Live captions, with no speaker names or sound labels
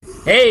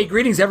Hey,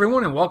 greetings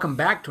everyone, and welcome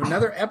back to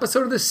another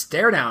episode of the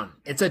StareDown.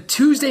 It's a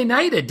Tuesday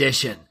night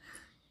edition.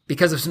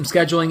 Because of some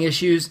scheduling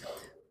issues,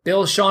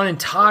 Bill, Sean, and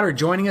Todd are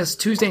joining us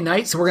Tuesday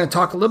night, so we're going to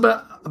talk a little bit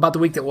about the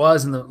week that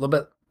was and a little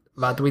bit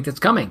about the week that's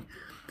coming.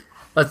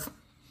 Let's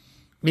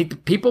meet the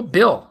people.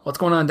 Bill, what's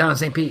going on down in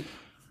St. Pete?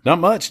 Not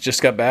much.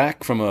 Just got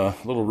back from a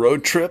little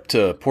road trip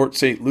to Port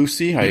St.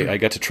 Lucie. I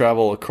got to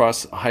travel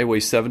across Highway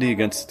 70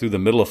 through the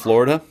middle of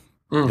Florida.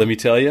 Let me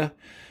tell you,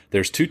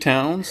 there's two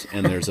towns,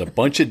 and there's a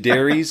bunch of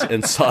dairies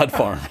and sod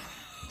farms.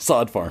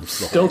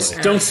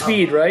 Don't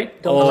speed, right?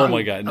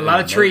 My God! A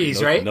lot of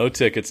trees, right? No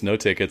tickets,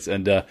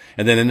 and then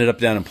ended up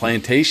down in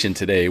Plantation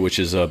today, which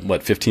is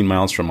 15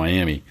 miles from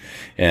Miami,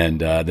 and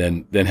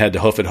then had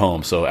to hoof it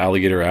home. So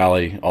Alligator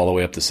Alley all the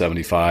way up to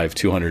 75,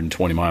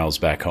 220 miles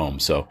back home.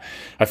 So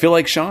I feel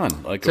like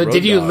Sean. So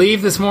did you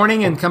leave this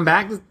morning and come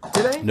back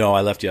today? No,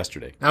 I left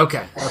yesterday.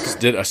 Okay.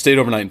 I stayed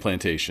overnight in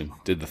Plantation,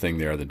 did the thing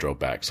there, then drove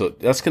back. So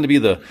that's going to be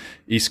the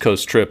East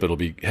Coast trip. It'll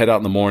be head out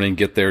in the morning,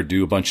 get there,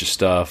 do a bunch of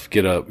stuff,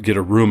 get a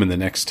room in the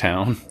next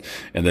town,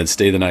 and then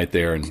stay the night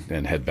there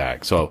and head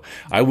back. So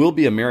I will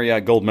be a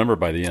Marriott Gold member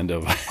by the end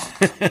of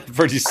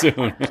pretty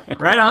soon.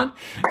 Right on.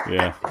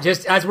 Yeah.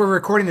 Just as we're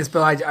recording this,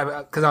 Bill,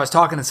 because I was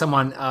talking to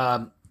someone,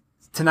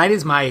 tonight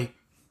is my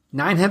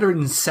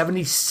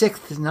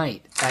 976th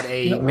night at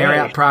a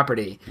Marriott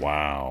property.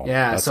 Wow.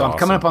 Yeah, so I'm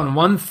coming up on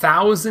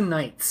 1,000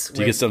 nights. Do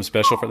you get something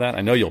special for that?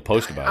 I know you'll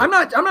post about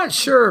it. I'm not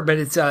sure, but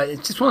it's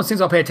just one of those things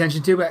I'll pay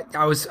attention to. But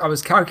I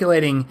was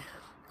calculating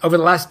over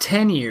the last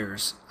 10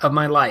 years of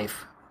my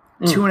life,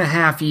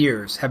 2.5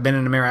 years have been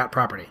in a Marriott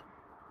property.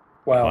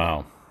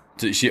 Wow.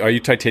 Are you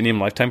Titanium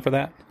Lifetime for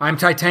that? I'm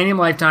Titanium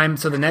Lifetime.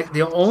 So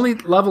the only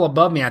level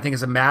above me, I think,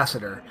 is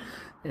Ambassador,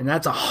 and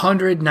that's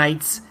 100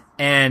 nights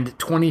and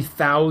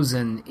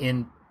 $20,000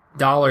 in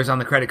dollars on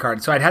the credit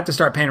card. So I'd have to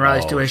start paying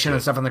Riley's tuition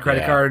and stuff on the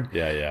credit card,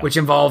 which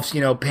involves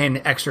paying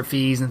extra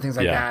fees and things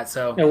like that.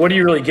 So, and what do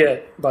you really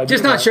get?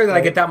 Just not sure that I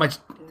get that much.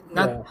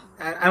 I don't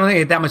think I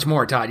get that much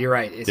more, Todd. You're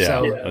right.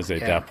 I was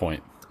at that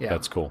point. Yeah.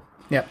 That's cool.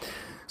 Yeah.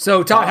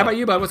 So, Todd, how about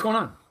you, bud? What's going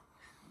on?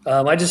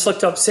 I just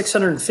looked up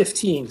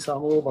 615, so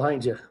I'm a little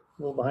behind you.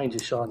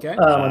 Sean. Okay.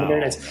 On the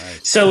Marriott.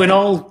 Nice. So, in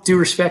all due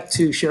respect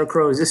to Cheryl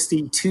Crow, is this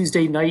the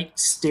Tuesday night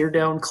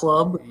StareDown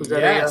Club? Was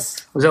that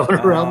was that one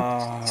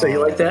around? So you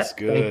like that? That's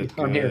good.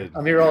 I'm here.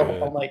 I'm here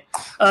all night.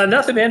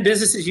 Nothing, man.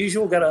 Business as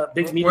usual. Got a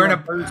big meeting.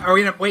 Are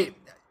we wait?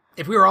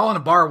 If we were all in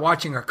a bar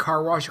watching a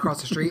car wash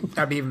across the street,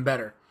 that'd be even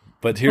better.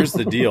 But here's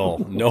the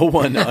deal. No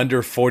one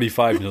under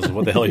 45 knows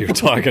what the hell you're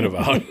talking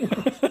about.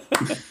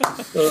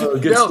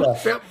 Good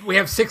stuff. We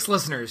have 6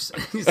 listeners.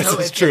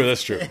 That's true.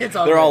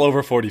 They're all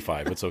over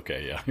 45. It's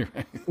okay. Yeah, you're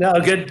right. No,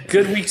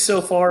 good week so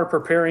far.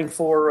 Preparing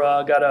for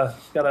got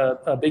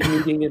a big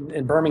meeting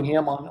in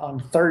Birmingham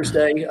on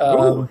Thursday.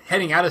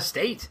 Heading out of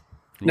state.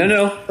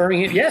 No,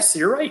 Birmingham. Yes,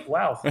 you're right.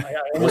 Wow, I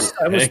almost.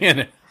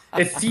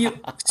 If you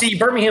see,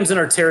 Birmingham's in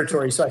our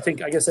territory, so I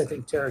guess I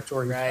think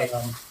territory, right?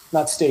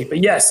 Not state, but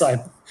yes,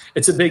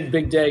 it's a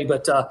big day.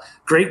 But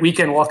great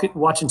weekend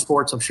watching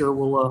sports. I'm sure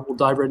we'll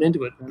dive right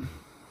into it. Man.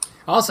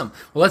 Awesome.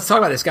 Well, let's talk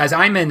about this, guys.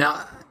 I'm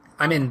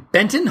in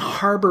Benton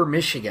Harbor,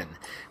 Michigan,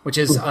 which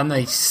is on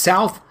the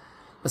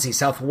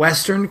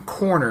southwestern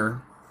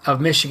corner of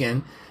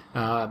Michigan.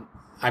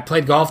 I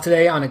played golf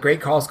today on a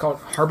great course called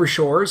Harbor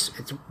Shores.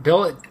 It's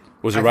Bill.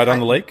 Was it right on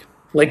the lake?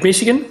 Lake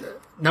Michigan.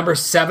 Number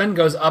 7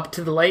 goes up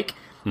to the lake.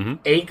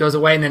 8 goes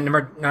away, and then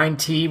number 9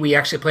 tee. We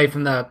actually played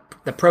from the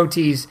pro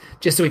tees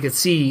just so we could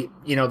see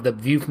the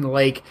view from the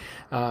lake.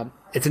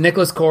 It's a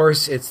Nicklaus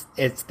course. It's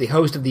the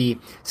host of the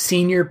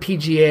Senior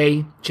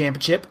PGA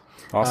Championship.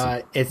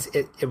 Awesome.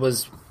 It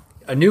was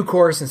a new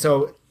course, and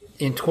so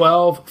in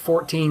 12,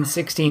 14,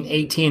 16,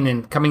 18,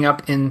 and coming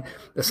up in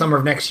the summer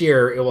of next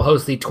year, it will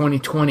host the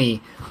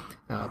 2020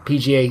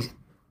 PGA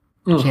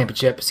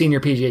Championship, Senior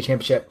PGA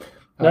Championship.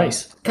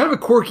 Nice. Kind of a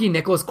quirky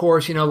Nicklaus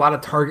course, a lot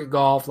of target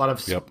golf, a lot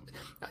of,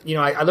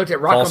 I looked at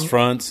false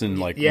fronts and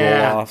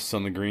roll-offs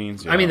on the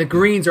greens. Yeah. I mean, the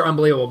greens are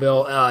unbelievable,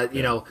 Bill.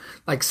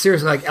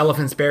 Seriously, like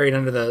elephants buried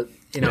under the,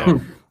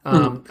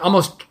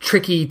 almost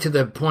tricky to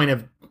the point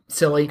of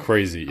silly.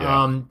 Crazy,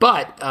 yeah.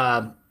 But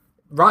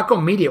Rocco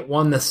Mediate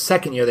won the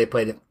second year they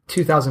played it,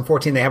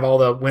 2014. They have all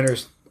the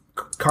winners'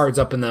 cards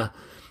up in the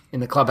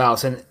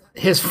clubhouse. And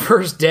his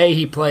first day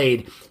he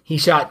played, he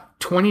shot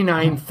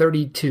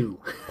 29-32.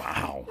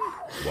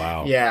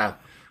 Wow. Yeah.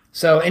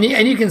 So, and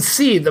you can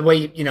see the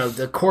way,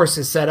 the course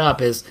is set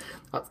up is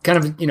kind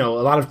of, a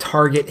lot of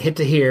target, hit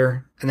to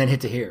here, and then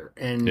hit to here.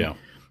 And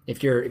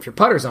if your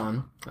putter's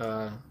on,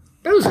 it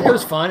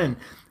was fun.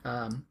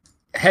 And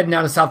heading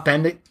out to South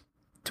Bend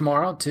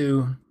tomorrow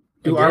to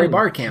do Ari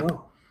Bar Camp.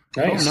 Oh,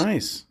 nice. Oh,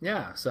 nice.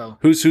 Yeah. So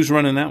who's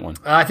running that one?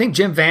 I think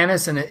Jim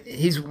Vanis, and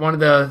he's one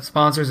of the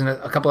sponsors, and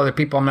a couple other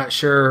people. I'm not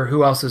sure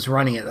who else is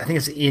running it. I think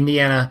it's the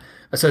Indiana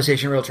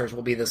Association of Realtors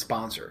will be the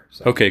sponsor.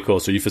 So. Okay, cool.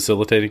 So you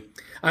facilitating?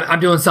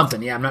 I'm doing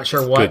something. Yeah, I'm not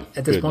sure what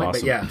at this point,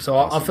 awesome. But yeah. So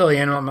I'll fill you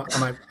in on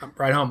my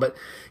ride home. But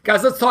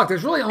guys, let's talk.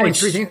 There's really only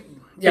 3 things.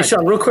 Yeah, hey,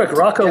 Sean, real quick.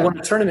 Rocco won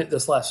a tournament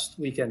this last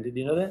weekend. Did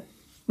you know that?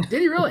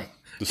 Did he really?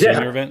 The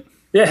senior event?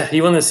 Yeah,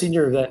 he won the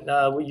senior event.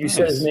 You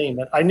said his Nice. name.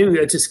 I knew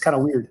it's just kind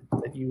of weird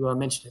that you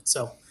mentioned it.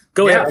 So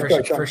go ahead.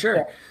 For sure.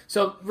 Yeah.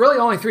 So really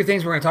only three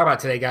things we're going to talk about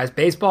today, guys: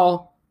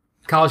 baseball,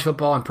 college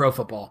football, and pro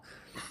football.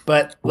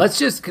 But let's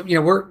just,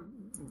 we're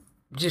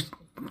just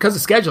because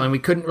of scheduling, we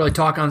couldn't really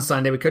talk on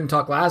Sunday. We couldn't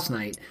talk last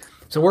night.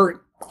 So we're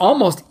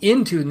almost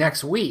into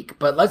next week.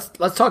 But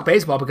let's talk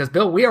baseball because,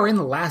 Bill, we are in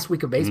the last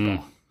week of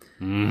baseball.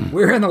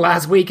 We're in the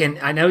last week, and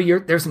I know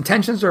there's some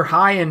tensions are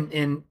high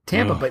in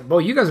Tampa, but boy,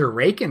 you guys are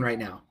raking right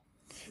now.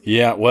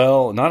 Yeah,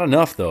 well, not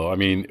enough though. I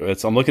mean,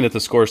 I'm looking at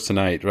the scores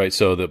tonight, right?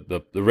 So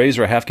the Rays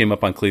are a half game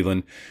up on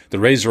Cleveland. The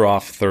Rays are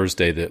off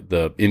Thursday.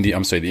 The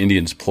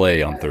Indians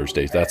play on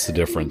Thursday. That's the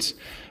difference.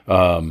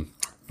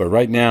 But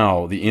right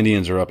now, the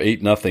Indians are up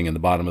 8-0 in the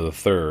bottom of the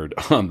third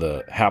on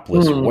the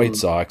hapless White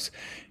Sox,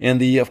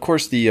 and of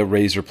course the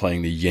Rays are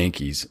playing the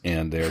Yankees,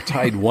 and they're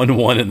tied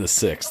 1-1 in the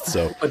sixth.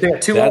 So, but they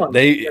got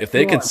 2-1. If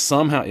they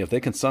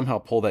can somehow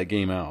pull that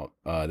game out,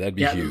 that'd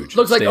be huge.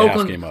 Looks like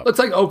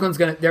Oakland's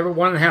gonna. They're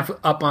 1.5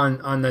 up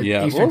on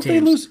the Eastern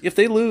teams. If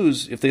they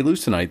lose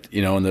tonight,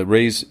 and the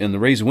Rays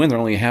win, they're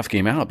only a half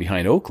game out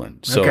behind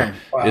Oakland. So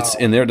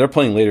they're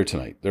playing later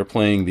tonight. They're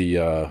playing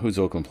who's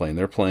Oakland playing?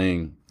 They're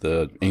playing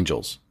the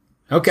Angels.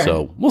 Okay.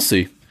 So we'll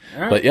see.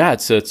 Right. But yeah,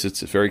 it's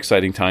a very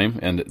exciting time,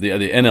 and the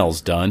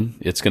NL's done.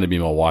 It's going to be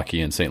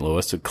Milwaukee and St.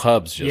 Louis. The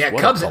Cubs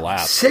Cubs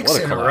collapse. 6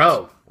 in a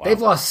row. Wow. They've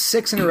lost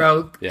 6 in a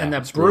row, and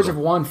the Brewers have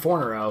won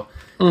 4 in a row.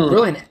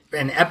 Really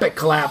an epic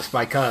collapse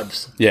by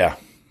Cubs. Yeah,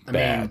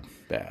 bad.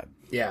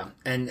 Yeah,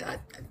 and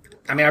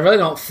I really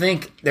don't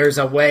think there's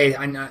a way.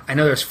 I know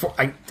there's 4.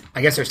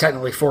 I guess there's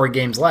technically 5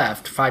 games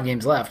left,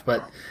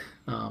 but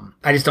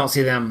I just don't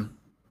see them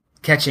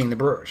catching the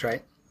Brewers,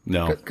 right?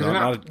 No,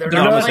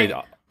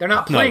 they're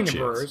not playing the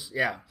Brewers.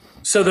 Yeah.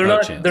 So they're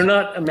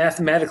not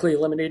mathematically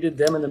eliminated,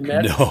 them and the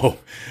Mets? No.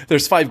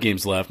 There's 5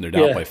 games left, and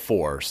they're down by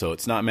 4, so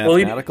it's not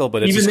mathematical,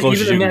 but it's as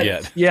close as you can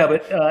get. Yeah,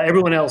 but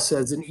everyone else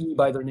says an E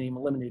by their name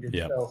eliminated.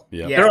 Yeah. So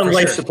yeah. They're on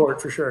life support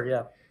for sure,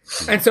 yeah.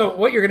 And so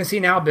what you're going to see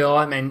now, Bill,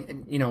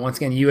 once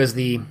again, you as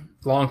the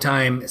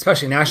longtime,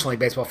 especially National League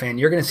baseball fan,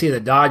 you're going to see the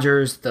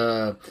Dodgers,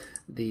 the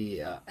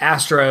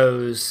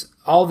Astros,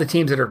 all the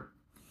teams that are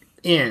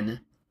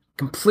in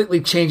completely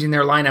changing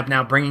their lineup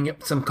now, bringing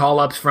up some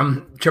call-ups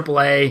from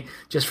AAA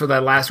just for the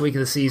last week of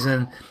the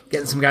season,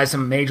 getting some guys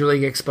some major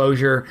league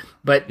exposure,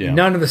 but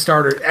none of the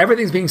starters.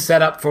 Everything's being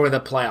set up for the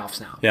playoffs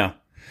now.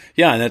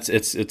 Yeah, and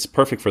it's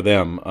perfect for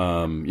them.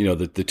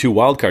 The 2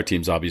 wildcard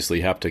teams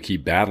obviously have to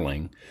keep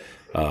battling.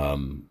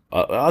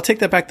 I'll take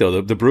that back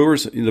though. The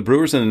Brewers and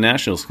the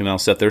Nationals can now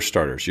set their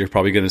starters. You're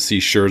probably going to see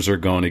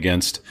Scherzer going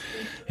against,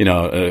 I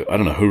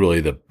don't know who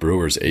really the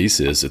Brewers ace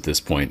is at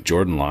this point.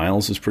 Jordan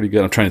Lyles is pretty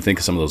good. I'm trying to think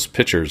of some of those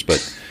pitchers,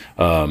 but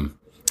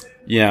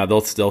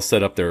they'll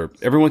set up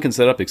everyone can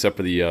set up except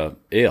for the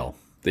AL.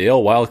 The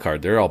AL wild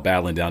card, they're all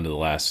battling down to the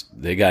last.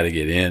 They got to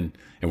get in,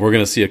 and we're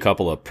going to see a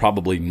couple of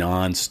probably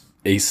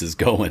aces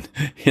going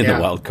in the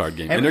wild card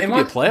game, and there could be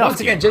a playoff. Once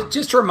again,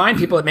 just to remind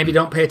people that maybe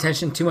don't pay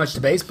attention too much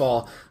to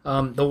baseball,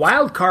 the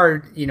wild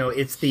card,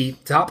 it's the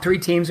top 3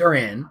 teams are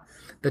in.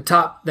 The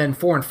top then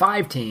 4 and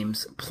 5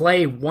 teams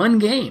play one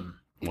game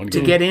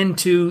to get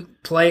into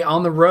play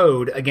on the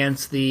road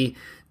against the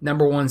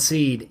number 1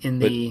 seed in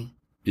the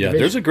division.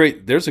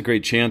 There's a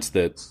great chance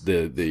that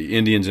the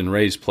Indians and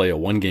Rays play a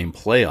 1-game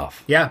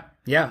playoff. Yeah.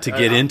 To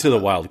get into the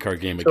wild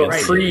card game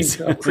against the Rays.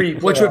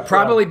 Which would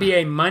probably be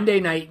a Monday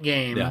night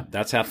game. Yeah,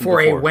 that's happened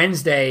for before. A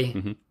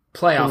Wednesday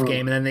playoff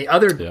game, and then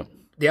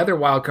the other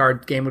wild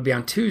card game would be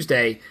on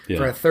Tuesday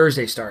for a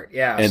Thursday start.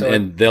 Yeah,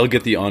 and they'll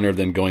get the honor of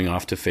then going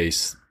off to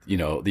face the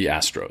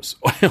Astros,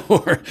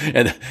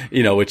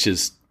 which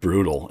is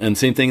brutal. And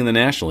same thing in the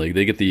National League,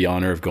 they get the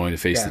honor of going to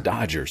face the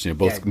Dodgers.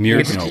 Both near.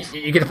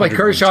 You get to play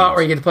Kershaw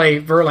or you get to play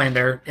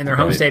Verlander in their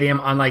home stadium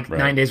on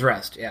 9 days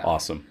rest. Yeah,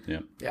 awesome.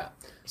 Yeah.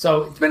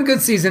 So it's been a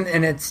good season,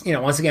 and it's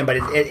once again, but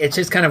it's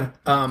just kind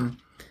of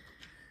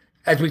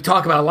as we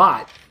talk about a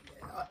lot.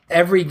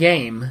 Every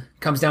game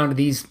comes down to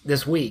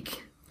this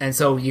week, and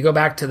so you go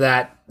back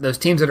to those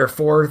teams that are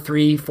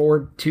 4-3,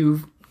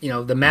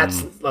 4-2. The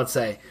Mets, let's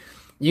say.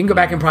 You can go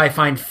back and probably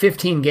find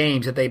 15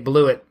 games that they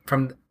blew it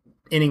from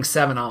inning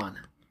 7 on.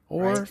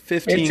 Or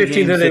 15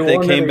 games that they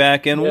came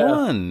back and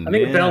won. I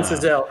think it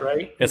balances out,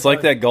 right? It's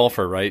like that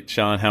golfer, right,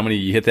 Sean? How many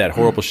you hit that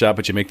horrible shot,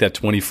 but you make that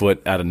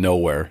 20-foot out of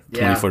nowhere,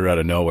 20-footer out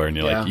of nowhere, and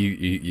you're like,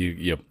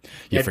 you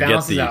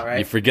forget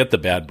you forget the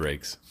bad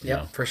breaks.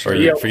 Yeah, for sure. Or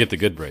you forget the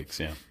good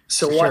breaks. Yeah.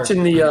 So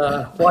watching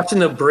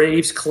the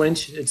Braves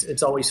clinch,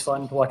 it's always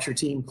fun to watch your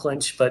team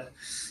clinch. But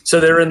so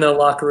they're in the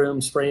locker room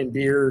spraying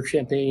beer,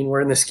 champagne. We're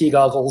in the ski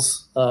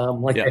goggles,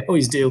 they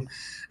always do.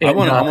 And,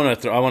 I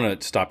want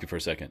to stop you for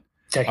a second.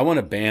 Okay. I want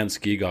to ban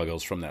ski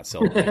goggles from that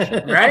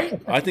celebration.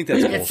 Right? I think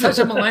that's It's bullshit. such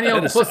a millennial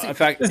That is- pussy. in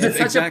fact, it's such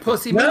exactly. a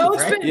pussy No,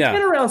 move, it's right?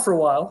 been around for a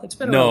while. It's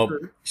been around No,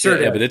 for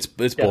sure. yeah, it but has.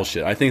 it's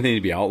bullshit. I think they need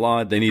to be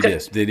outlawed. They need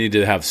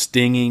to have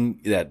stinging,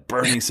 that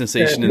burning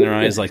sensation in their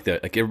eyes, like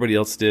everybody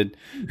else did.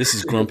 This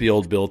is grumpy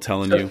old Bill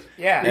telling you.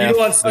 Yeah. You F don't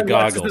want the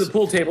sunglasses goggles. to the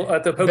pool table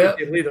at the poker Bill-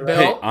 table either, right?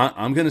 Bill- Hey,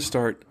 I'm going to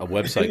start a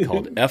website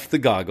called F the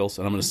Goggles,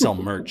 and I'm going to sell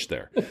merch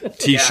there.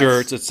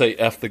 T-shirts that say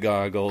F the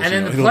Goggles. And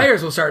then the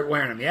players will start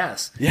wearing them,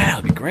 yes. Yeah,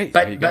 it'll be great.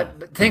 There you go.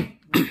 But think,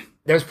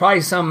 there's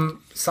probably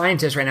some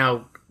scientists right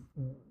now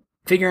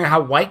figuring out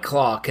how White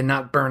Claw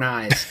cannot burn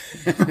eyes.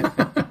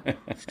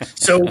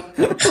 So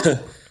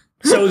it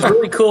was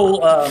really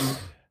cool.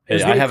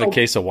 Hey, I have a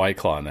case of White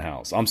Claw in the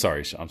house. I'm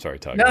sorry,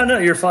 Tug. No,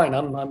 you're fine.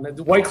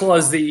 White Claw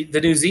is the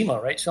new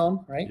Zima, right,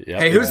 Sean? Right? Yep,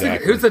 Hey, who's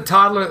exactly. the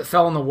toddler that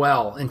fell in the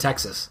well in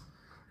Texas?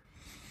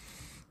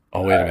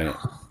 Oh, wait a minute.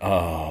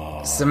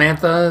 Oh,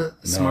 Samantha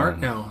Smart?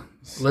 No.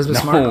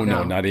 Elizabeth Smart?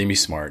 no, not Amy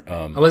Smart.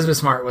 Elizabeth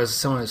Smart was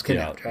someone who was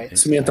kidnapped, right?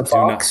 Samantha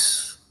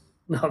Fox?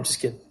 No, I'm just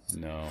kidding.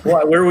 No.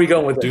 Why, where are we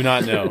going with it? Do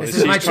not know. This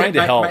She's is trying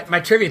to help.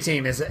 my trivia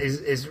team is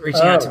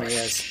reaching out to me.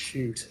 Yes.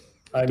 Shoot.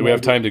 Do we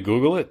have time to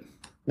Google it?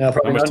 No,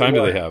 probably How much not time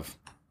do anymore. they have?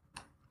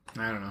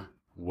 I don't know.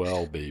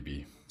 Well,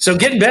 baby. So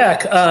getting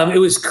back, it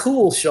was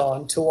cool,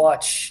 Sean, to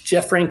watch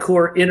Jeff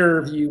Rancourt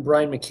interview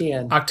Brian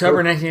McCann. October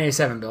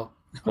 1987, Bill.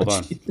 Hold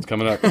on. It's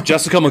coming up.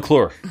 Jessica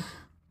McClure.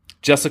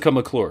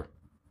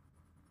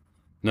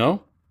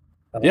 No?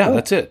 Yeah,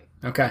 that's it.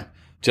 Okay.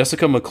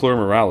 Jessica McClure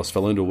Morales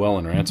fell into a well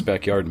in her aunt's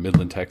backyard in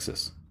Midland,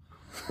 Texas.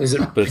 Is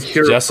it But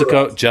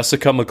it's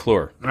Jessica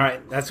McClure. All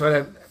right. That's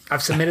what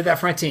I've submitted that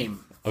for my team.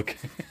 Okay.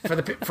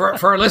 For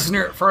our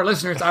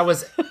listeners, I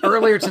was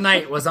earlier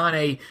tonight was on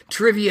a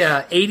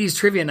 80s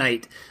trivia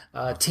night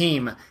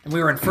team, and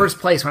we were in first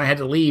place when I had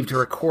to leave to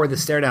record the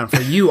StareDown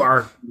for you,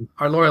 our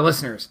loyal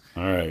listeners.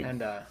 All right.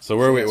 And so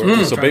where are we?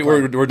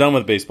 We're done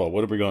with baseball.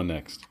 What are we going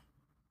next?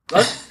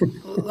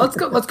 Let's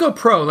go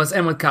pro. Let's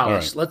end with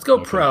college. Right. Let's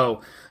go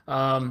pro.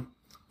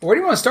 Where do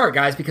you want to start,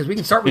 guys? Because we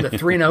can start with the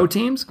 3-0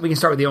 teams. We can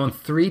start with the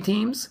 0-3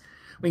 teams.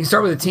 We can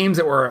start with the teams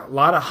that were a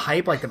lot of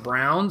hype, like the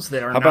Browns.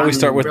 That are. How about we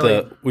start with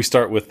really...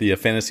 the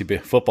fantasy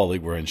football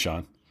league we're in,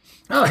 Sean?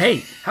 Oh,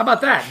 hey, how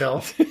about that,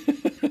 Bill?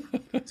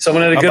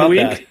 Someone had a good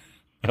week?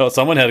 Oh,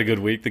 someone had a good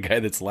week. The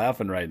guy that's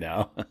laughing right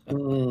now.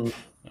 I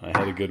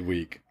had a good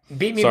week.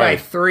 Beat me by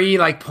 3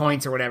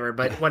 points or whatever,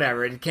 but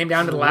whatever. It came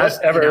down to the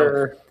last.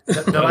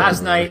 The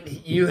last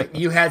night,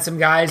 you had some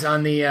guys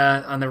on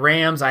the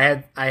Rams.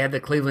 I had the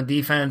Cleveland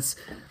defense.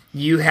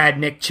 You had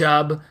Nick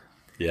Chubb.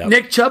 Yep.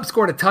 Nick Chubb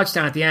scored a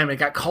touchdown at the end, but it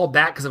got called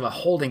back because of a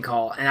holding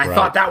call, and I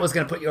thought that was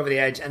going to put you over the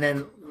edge. And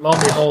then lo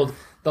and behold,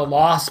 the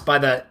loss by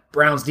the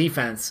Browns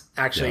defense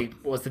actually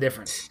was the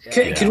difference.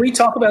 Yeah. Can we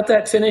talk about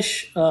that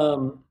finish?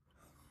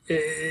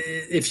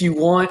 If you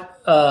want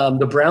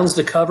the Browns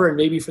to cover and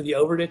maybe for the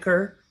over to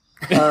occur.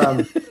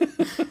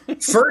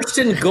 First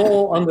and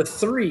goal on the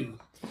 3.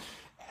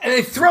 And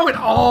they throw it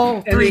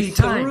all 3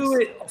 times.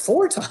 Threw it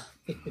 4 times,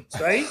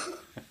 right?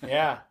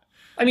 Yeah.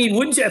 I mean,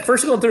 wouldn't you, at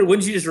first and goal 3,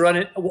 wouldn't you just run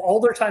it? All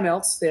their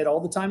timeouts, they had all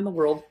the time in the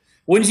world.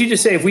 Wouldn't you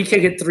just say, if we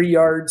can't get 3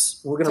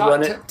 yards, we're going to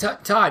run it?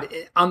 Todd,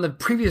 on the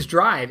previous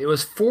drive, it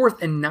was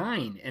 4th and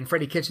 9, and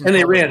Freddie Kitchens and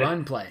they ran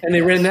run play. And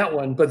they ran that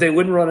one, but they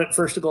wouldn't run it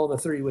first and goal on the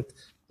 3 with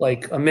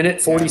like a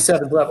minute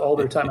 47 left, all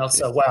their timeouts.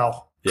 So,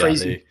 wow.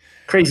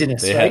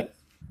 Craziness, right?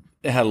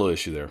 They had a little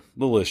issue there.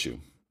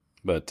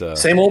 But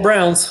Same old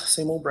Browns.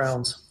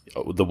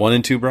 The 1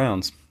 and 2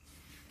 Browns.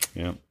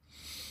 Yeah.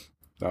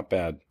 Not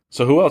bad.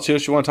 So who else you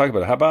want to talk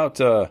about? How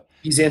about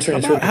he's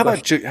answering how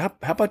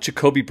about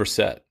Jacoby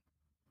Brissett?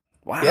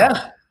 Wow.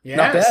 Yeah. Yes.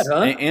 Not bad,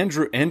 huh?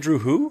 Andrew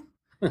who?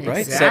 Right?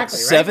 Exactly,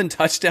 7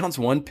 touchdowns,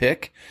 1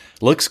 pick.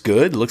 Looks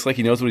good. Looks like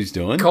he knows what he's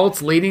doing.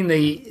 Colts leading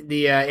the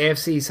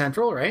AFC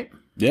Central, right?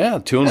 Yeah,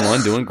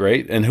 2-1, doing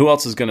great. And who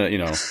else is going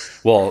to,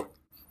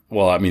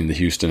 well, I mean, the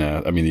Houston,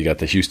 you got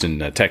the Houston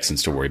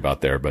Texans to worry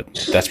about there, but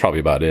that's probably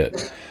about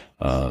it.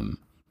 But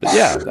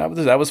yeah,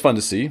 that was fun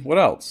to see. What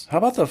else? How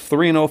about the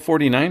 3-0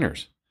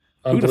 49ers?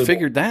 Who'd have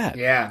figured that?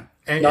 Yeah.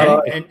 And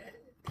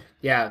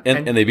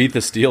they beat the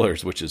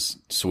Steelers, which is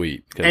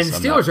sweet. And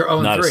Steelers are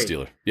 0-3. Not a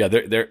Steeler. Yeah,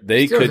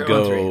 they could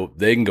go.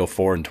 They can go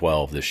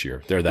 4-12 this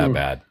year. They're that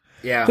bad.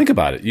 Yeah. Think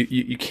about it.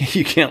 You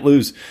can't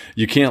lose.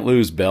 You can't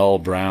lose Bell,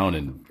 Brown,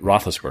 and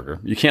Roethlisberger.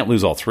 You can't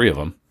lose all 3 of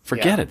them.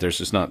 Forget it.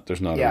 There's not a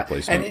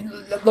replacement. And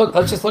look,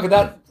 let's just look at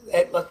that.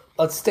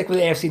 Let's stick with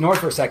the AFC North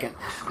for a second.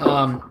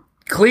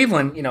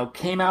 Cleveland,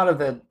 came out of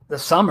the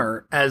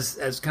summer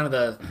as kind of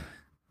the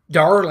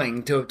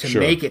darling to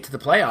make it to the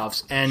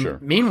playoffs.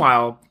 And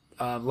meanwhile,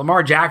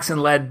 Lamar Jackson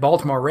led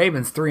Baltimore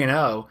Ravens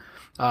 3-0,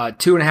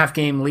 2.5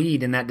 game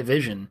lead in that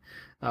division,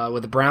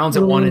 with the Browns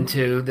at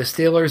 1-2, the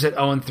Steelers at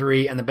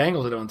 0-3, and the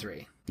Bengals at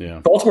 0-3. Yeah,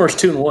 Baltimore's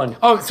 2-1.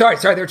 Oh, sorry,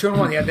 they're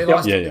 2-1. Yeah, they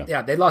lost.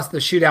 Yeah. They lost the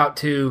shootout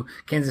to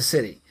Kansas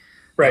City.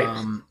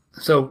 Right.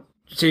 So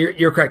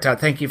you're correct, Todd.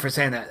 Thank you for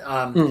saying that.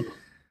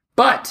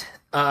 But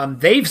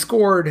they've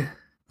scored.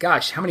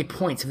 Gosh, how many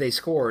points have they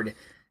scored?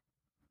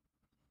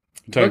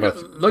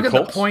 Look at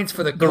the points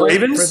for the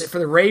Ravens for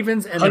the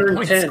Ravens and the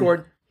points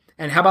scored.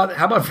 And how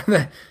about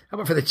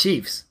for the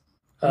Chiefs?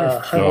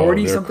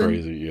 40 something.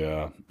 Crazy,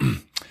 yeah.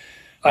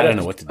 I don't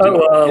know what to do.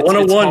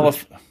 101.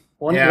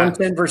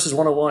 110 versus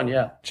 101,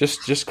 yeah.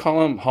 Just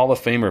call him Hall of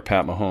Famer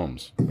Pat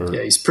Mahomes.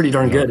 Yeah, he's pretty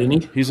darn good, isn't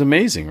he? He's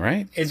amazing,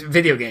 right? It's a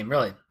video game,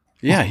 really.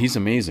 Yeah, he's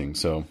amazing.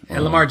 So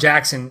and Lamar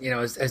Jackson,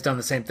 has done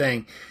the same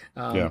thing.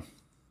 I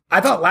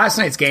thought last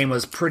night's game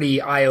was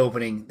pretty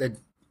eye-opening. I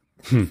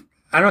don't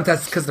know if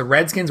that's because the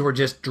Redskins were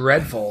just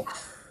dreadful,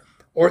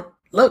 or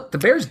look, the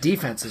Bears'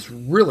 defense is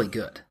really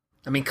good.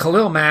 I mean,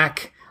 Khalil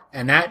Mack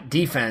and that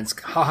defense,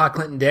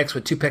 Clinton Dix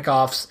with 2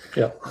 pickoffs,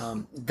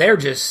 they're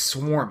just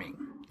swarming.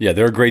 Yeah,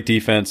 they're a great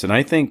defense, and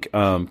I think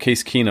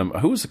Case Keenum.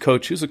 Who's the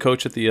coach? Who's the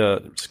coach at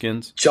the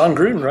Skins? John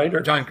Gruden, right?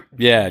 John.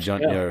 Yeah,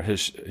 John. Yeah,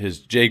 his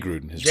Jay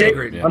Gruden. Jay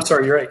Gruden. Yeah. I'm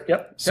sorry, you're right.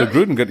 Yep. So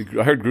Gruden,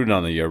 I heard Gruden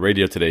on the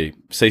radio today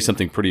say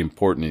something pretty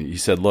important. And he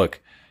said,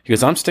 "Look, he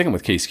goes, I'm sticking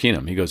with Case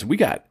Keenum. He goes, we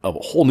got a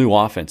whole new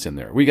offense in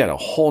there. We got a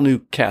whole new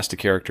cast of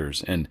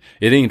characters, and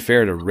it ain't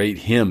fair to rate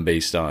him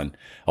based on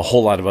a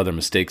whole lot of other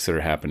mistakes that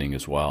are happening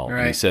as well."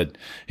 Right. And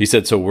he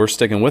said, so we're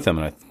sticking with him,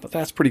 and I thought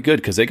that's pretty good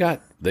because they got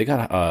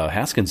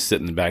Haskins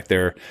sitting back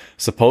there,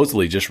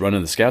 supposedly just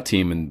running the scout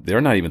team, and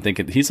they're not even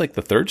thinking he's like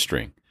the third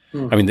string.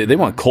 I mean, they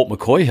want Colt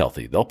McCoy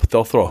healthy. They'll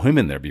throw him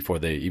in there before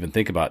they even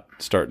think about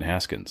starting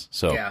Haskins.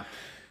 So. Yeah.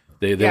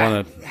 They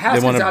want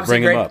to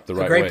bring him up the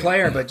right way. A great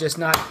player, but just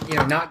not. You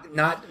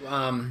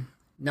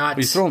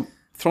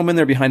throw him in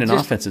there behind an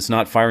offense that's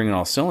not firing on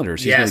all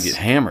cylinders. He's going to get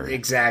hammered.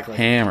 Exactly.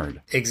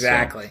 Hammered.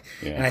 Exactly.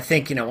 So, yeah. And I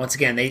think once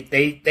again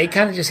they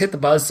kind of just hit the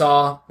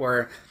buzzsaw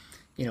where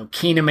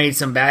Keenum made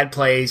some bad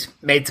plays,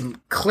 made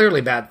some clearly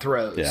bad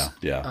throws.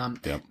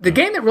 The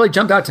game that really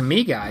jumped out to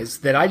me, guys,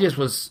 that I don't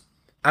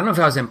know if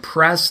I was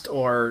impressed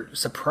or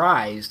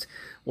surprised,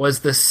 was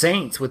the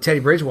Saints with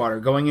Teddy Bridgewater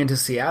going into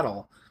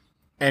Seattle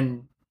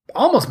and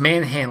almost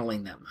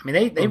manhandling them. I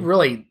mean, they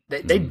really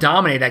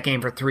dominated that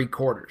game for 3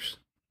 quarters.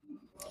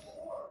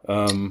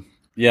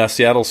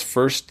 Seattle's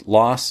first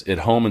loss at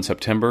home in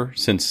September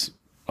since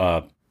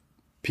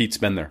Pete's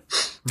been there.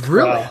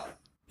 Really? Wow.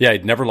 Yeah,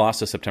 he'd never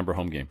lost a September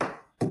home game.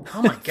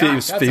 Oh my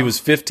God! he was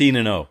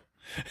 15-0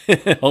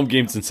 home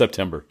games in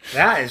September.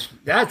 I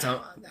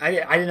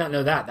did not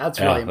know that. That's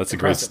really that's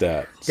impressive.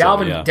 a great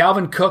stat.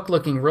 Dalvin Cook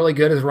looking really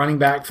good as running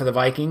back for the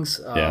Vikings.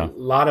 A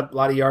lot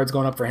of yards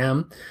going up for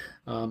him.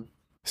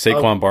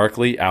 Saquon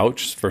Barkley,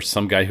 ouch, for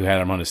some guy who had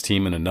him on his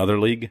team in another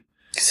league.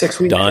 6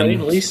 weeks, done. Right,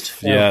 at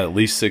least. Yeah, at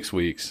least 6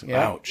 weeks.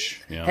 Yeah.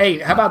 Ouch. Yeah. Hey,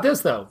 how about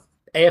this, though?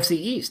 AFC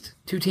East,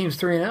 2 teams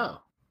 3-0.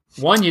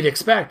 One you'd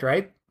expect,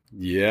 right?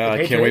 Yeah,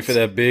 I can't wait for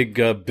that big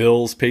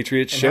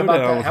Bills-Patriots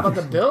showdown. How about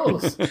the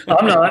Bills?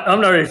 I'm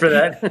not ready for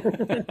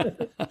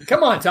that.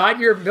 Come on, Todd.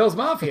 You're Bills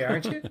Mafia,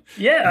 aren't you?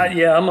 Yeah.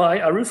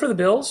 I root for the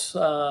Bills,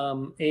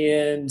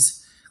 and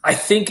I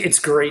think it's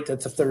great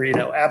that the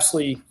 3-0.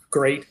 Absolutely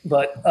great.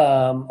 But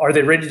are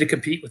they ready to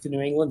compete with the New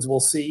Englands? We'll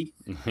see.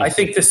 I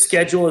think the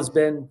schedule has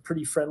been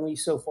pretty friendly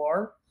so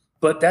far.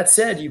 But that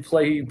said, you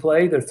play who you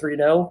play. They're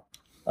 3-0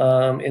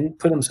 and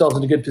put themselves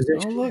in a good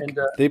position. Oh, look.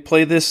 They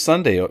play this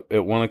Sunday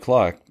at 1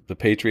 o'clock, the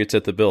Patriots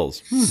at the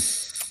Bills.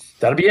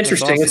 That'll be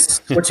interesting. Awesome.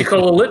 It's what you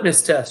call a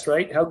litmus test,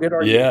 right? How good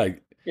are you?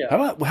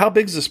 Yeah. How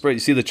big is the spread? You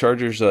see the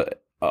Chargers, a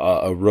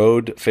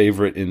road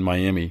favorite in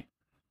Miami,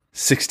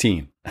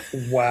 16.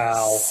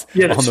 Wow.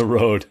 On the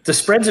road. The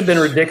spreads have been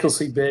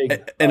ridiculously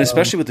big. And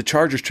especially with the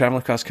Chargers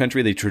traveling across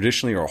country, they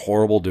traditionally are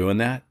horrible doing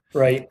that.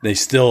 Right. They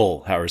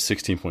still are a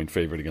 16-point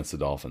favorite against the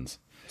Dolphins.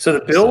 So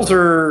the Bills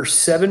are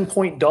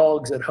 7-point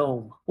dogs at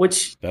home,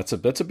 which that's a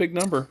big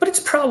number. But it's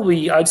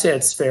probably, I'd say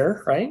it's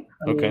fair, right?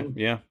 I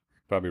mean,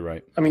 probably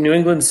right. I mean, New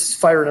England's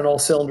firing on all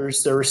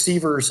cylinders. Their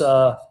receivers,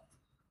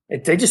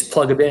 they just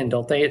plug them in,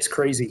 don't they? It's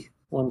crazy.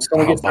 When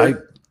someone gets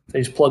hurt,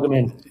 they just plug them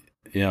in.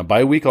 Yeah,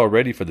 bye week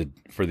already for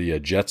the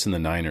Jets and the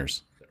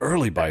Niners.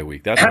 Early bye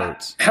week, that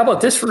hurts. How about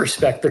this for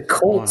respect? The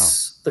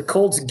Colts, The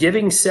Colts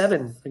giving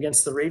 7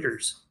 against the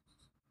Raiders.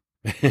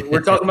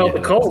 We're talking about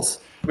the Colts.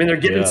 I mean, they're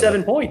giving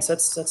 7 points.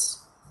 That's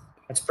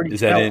pretty. Is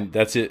that in?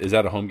 That's it. Is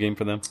that a home game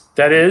for them?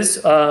 That is.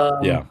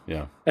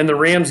 Yeah. And the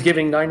Rams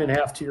giving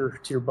 9.5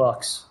 to your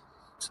Bucks.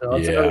 So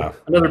that's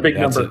another big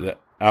number.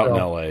 Out in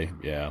LA,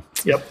 yeah.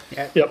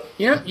 Yep.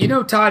 You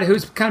know, Todd,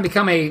 who's kind of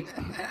become I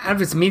don't know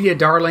if it's media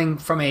darling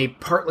from a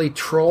partly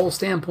troll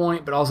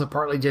standpoint, but also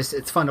partly just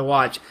it's fun to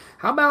watch.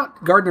 How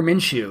about Gardner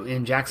Minshew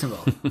in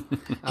Jacksonville?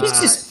 He's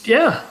just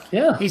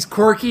He's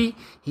quirky.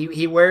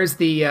 He wears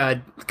the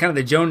kind of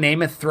the Joe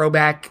Namath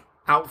throwback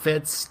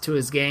outfits to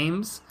his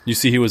games. You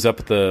see, he was up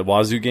at the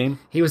Wazoo game.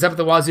 He was up at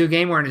the Wazoo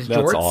game wearing his jorts.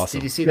 That's awesome.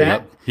 Did you see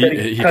that?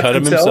 He cut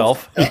him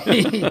himself.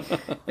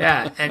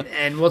 Yeah,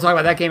 and we'll talk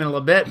about that game in a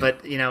little bit.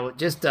 But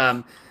just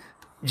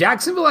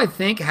Jacksonville, I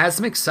think, has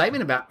some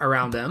excitement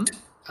around them.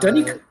 Doesn't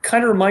he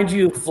kind of remind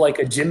you of like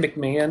a Jim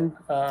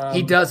McMahon?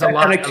 He does a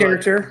lot kind of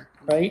character,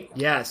 right?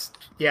 Yes.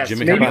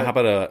 Jim, how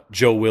about a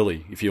Joe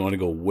Willie? If you want to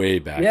go way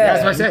back,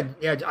 that's what I said.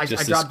 Yeah, I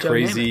just dropped this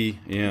crazy.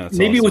 Yeah,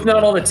 maybe awesome. with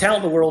not all the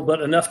talent in the world, but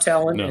enough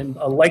talent and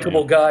a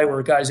likable guy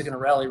where guys are going to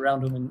rally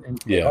around him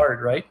and play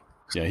hard, right?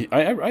 Yeah,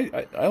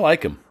 I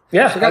like him.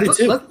 Yeah, So guys,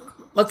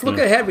 let's look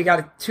ahead. We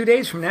got 2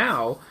 days from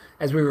now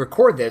as we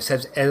record this.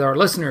 As our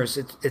listeners,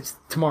 it's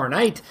tomorrow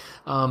night.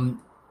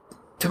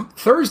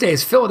 Thursday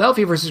is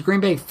Philadelphia versus Green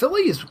Bay.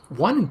 Philly is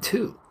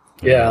 1-2.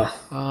 Yeah.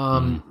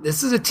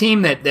 This is a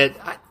team that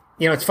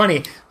it's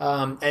funny.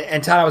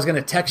 And Todd, I was going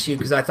to text you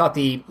because I thought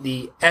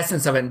the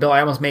essence of it. And Bill, I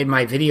almost made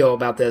my video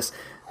about this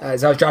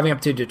as I was driving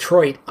up to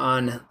Detroit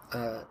on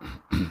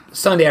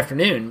Sunday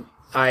afternoon.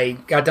 I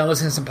got done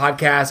listening to some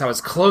podcasts. I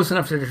was close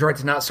enough to Detroit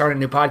to not start a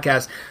new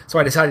podcast, so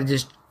I decided to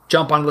just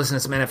jump on and listen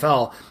to some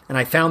NFL. And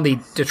I found the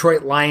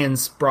Detroit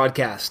Lions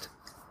broadcast.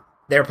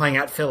 They're playing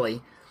at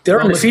Philly. They're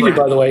undefeated,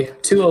 by the way,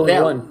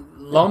 2-0-1.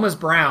 Lomas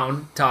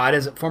Brown, Todd,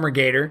 is a former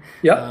Gator.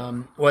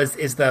 Yep.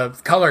 Is the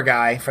color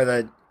guy for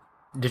the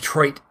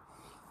Detroit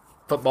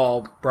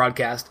football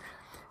broadcast.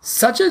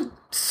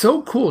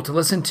 So cool to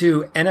listen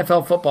to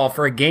NFL football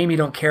for a game you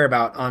don't care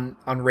about on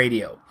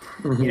radio.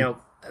 Mm-hmm.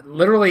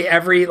 Literally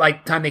every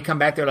time they come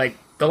back, they're like,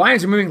 the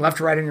Lions are moving left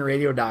to right on your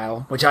radio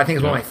dial, which I think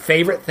is one of my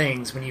favorite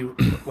things when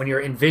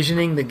you're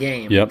envisioning the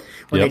game. Yep.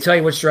 When they tell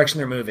you which direction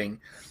they're moving.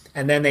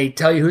 And then they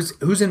tell you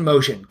who's in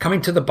motion,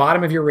 coming to the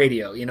bottom of your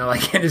radio.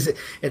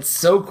 It's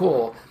so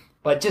cool.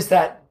 But just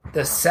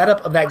the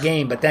setup of that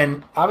game. But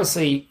then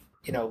obviously,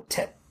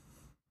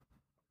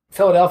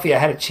 Philadelphia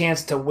had a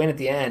chance to win at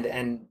the end,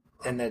 and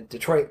the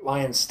Detroit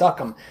Lions stuck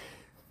them.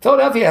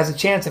 Philadelphia has a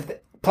chance of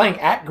playing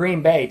at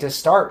Green Bay to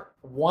start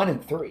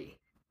 1-3.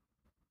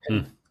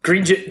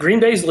 Green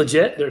Bay's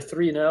legit. They're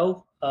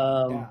 3-0.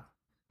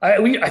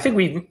 I think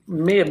we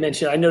may have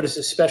mentioned. I noticed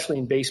especially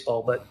in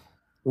baseball, but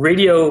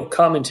radio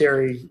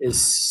commentary is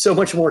so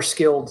much more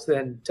skilled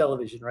than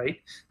television, right?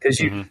 Because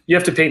you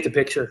have to paint the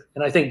picture.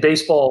 And I think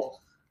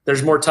baseball,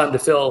 there's more time to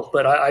fill.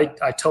 But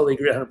I totally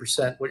agree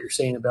 100% what you're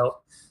saying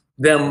about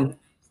them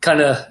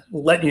kind of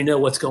letting you know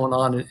what's going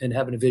on and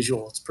having a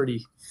visual.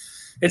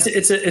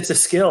 It's a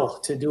skill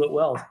to do it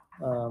well.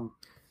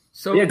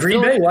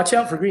 Green Bay, watch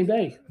out for Green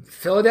Bay.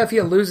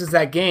 Philadelphia loses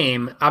that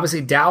game.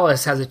 Obviously,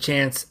 Dallas has a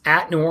chance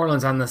at New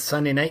Orleans on the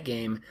Sunday night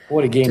game.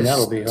 What a game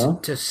that'll be, huh?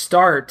 To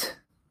start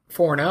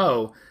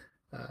 4-0.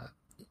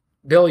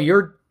 Bill,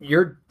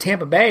 your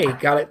Tampa Bay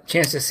got a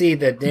chance to see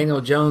the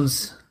Daniel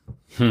Jones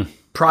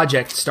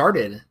project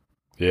started.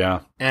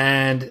 Yeah.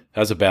 And that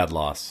was a bad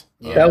loss.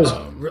 Yeah, that was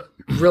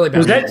really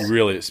bad.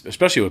 Really,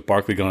 especially with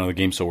Barkley going on the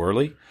game so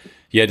early.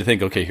 You had to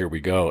think, okay, here we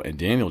go. And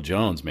Daniel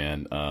Jones,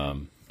 man,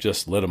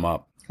 just lit him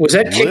up. Was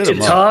that kick to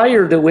tie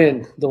or to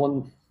win, the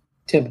one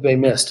Tampa Bay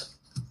missed?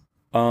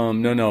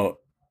 No.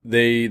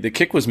 The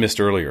kick was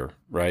missed earlier,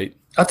 right?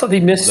 I thought he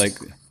missed.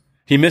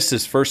 He missed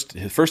his first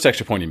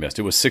extra point he missed.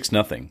 It was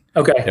 6-0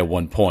 at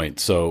one point.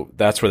 So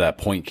that's where that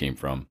point came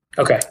from.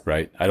 Okay.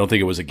 Right? I don't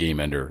think it was a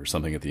game ender or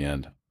something at the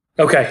end.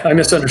 Okay. I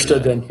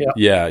misunderstood then.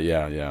 Yeah.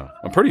 Yeah.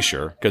 I'm pretty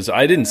sure because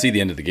I didn't see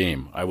the end of the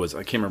game. I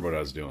can't remember what I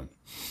was doing.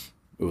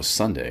 It was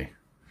Sunday,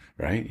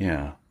 right?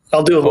 Yeah.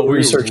 I'll do a little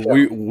research.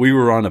 We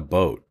were on a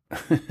boat.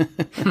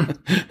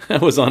 I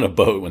was on a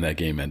boat when that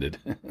game ended.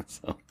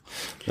 So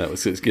that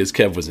was because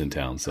Kev was in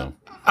town. So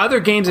other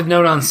games of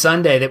note on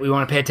Sunday that we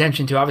want to pay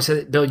attention to.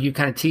 Obviously, Bill, you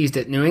kind of teased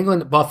it. New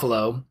England,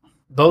 Buffalo,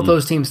 both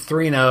those teams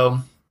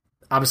 3-0.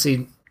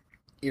 Obviously,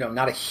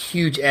 not a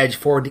huge edge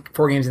four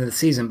games into the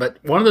season,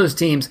 but one of those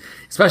teams,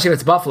 especially if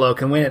it's Buffalo,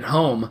 can win at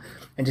home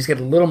and just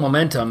get a little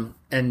momentum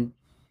and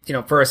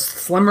for a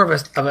slimmer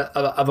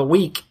of a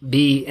week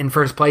be in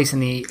first place in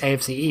the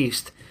AFC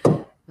East.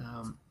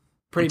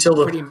 Pretty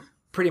important.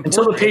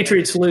 Until the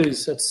Patriots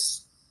lose,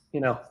 that's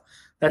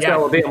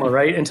Alabama,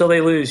 right? Until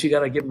they lose, you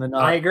got to give them the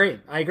nod. I agree,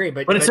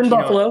 but it's in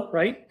Buffalo,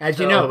 right? As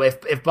you know,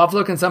 if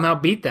Buffalo can somehow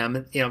beat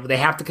them, they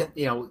have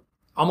to,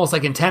 almost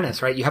like in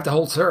tennis, right? You have to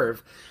hold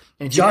serve.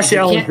 And Josh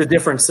Allen's the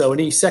difference, though. In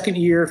his second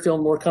year,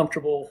 feeling more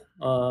comfortable.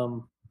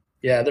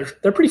 They're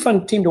a pretty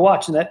fun team to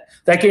watch, and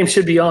that game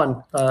should be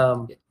on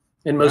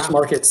in most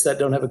markets that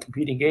don't have a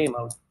competing game.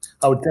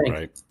 I would think.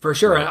 Right. For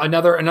sure. Right.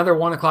 Another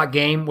 1:00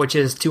 game, which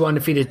is two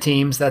undefeated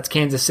teams. That's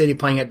Kansas City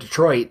playing at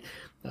Detroit.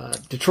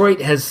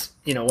 Detroit has,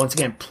 once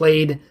again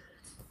played.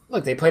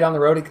 Look, they played on the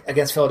road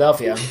against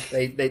Philadelphia.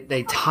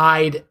 They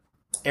tied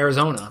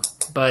Arizona,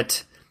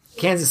 but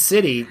Kansas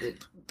City,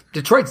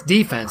 Detroit's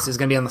defense is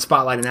going to be on the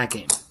spotlight in that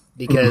game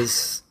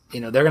because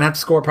they're going to have to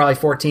score probably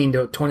 14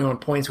 to 21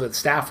 points with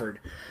Stafford.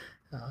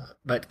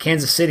 But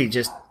Kansas City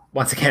just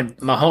once again,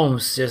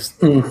 Mahomes just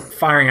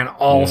firing on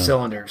all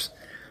cylinders.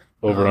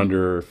 Over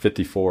under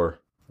 54.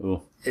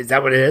 Ooh. Is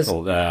that what it is?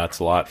 Oh, that's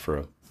a lot for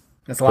a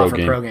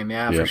pro game.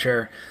 Yeah, for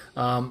sure.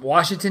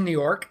 Washington, New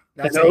York.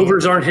 And the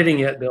overs aren't hitting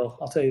yet, Bill.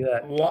 I'll tell you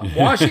that.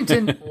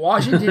 Washington,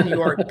 New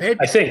York. Pay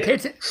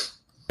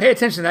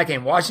attention to that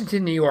game.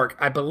 Washington, New York.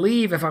 I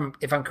believe, if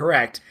I'm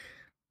correct,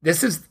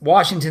 this is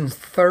Washington's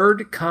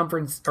third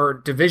conference or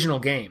divisional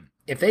game.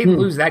 If they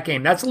lose that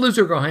game, that's a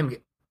loser go home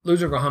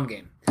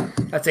game.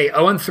 That's a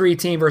 0-3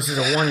 team versus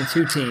a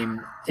 1-2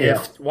 team.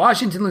 If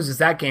Washington loses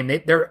that game,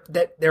 they're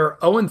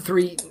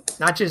 0-3.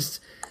 Not just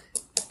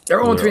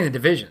they're 0-3 in the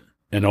division.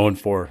 And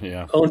 0-4,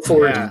 yeah.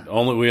 0-4.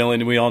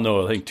 Yeah. We all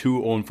know, I think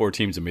 2 0-4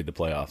 teams have made the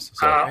playoffs.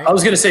 So. I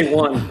was going to say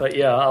 1, but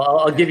yeah,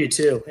 I'll give you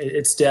 2.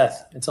 It's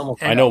death. It's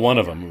almost. I know one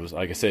of them. It was,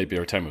 like I said,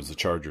 every time it was the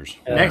Chargers.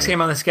 Next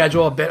game on the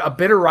schedule, a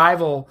bitter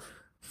rival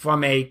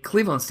from a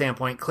Cleveland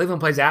standpoint.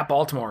 Cleveland plays at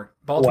Baltimore.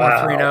 Baltimore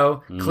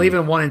 3-0.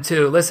 Cleveland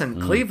 1-2. Listen,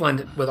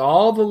 Cleveland, with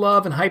all the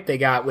love and hype they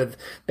got with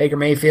Baker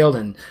Mayfield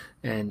and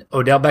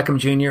Odell Beckham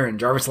Jr. and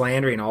Jarvis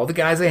Landry and all the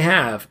guys they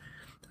have,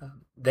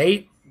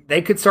 they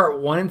could start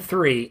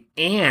 1-3,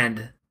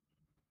 and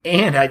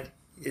I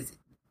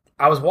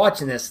was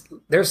watching this.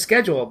 Their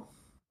schedule,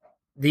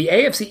 the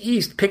AFC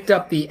East picked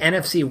up the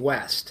NFC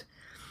West,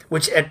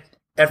 which at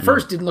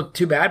first didn't look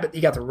too bad, but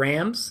you got the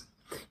Rams,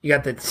 you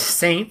got the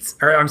Saints,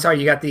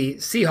 you got the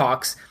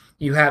Seahawks,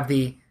 you have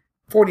the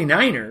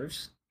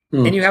 49ers,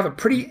 and you have a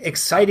pretty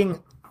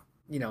exciting,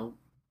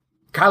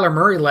 Kyler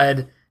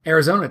Murray-led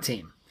Arizona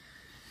team.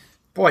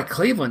 Boy,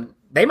 Cleveland,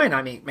 they might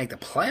not make the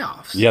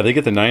playoffs. Yeah, they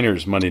get the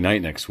Niners Monday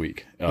night next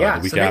week. The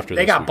week after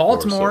they got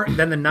Baltimore, so.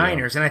 Then the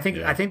Niners, and I think,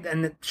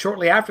 and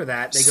shortly after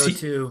that they go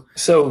to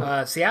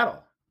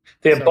Seattle.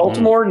 They have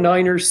Baltimore,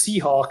 Niners,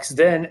 Seahawks,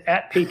 then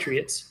at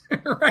Patriots.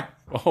 Right.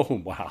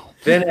 Oh wow.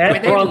 Then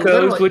at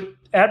Broncos,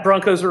 at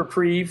Broncos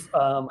reprieve,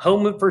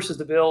 home versus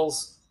the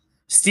Bills,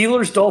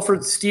 Steelers,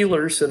 Dolphins,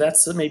 Steelers. So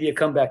that's maybe a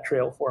comeback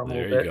trail for them.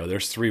 There you go.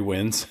 There's 3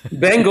 wins.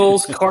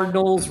 Bengals,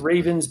 Cardinals,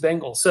 Ravens,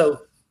 Bengals.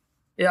 So.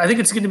 Yeah, I think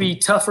it's going to be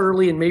tough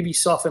early and maybe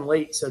soften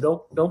late.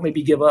 So don't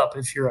maybe give up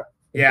if you're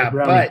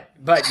but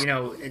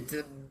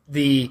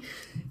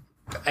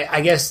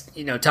I guess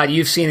Todd,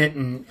 you've seen it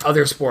in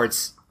other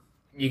sports.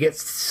 You get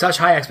such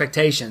high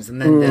expectations,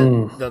 and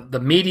then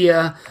the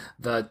media,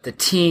 the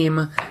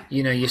team,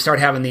 you start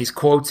having these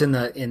quotes in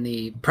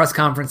the press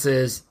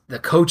conferences. The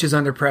coach is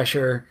under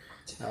pressure.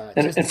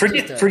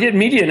 Forget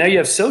media. Now you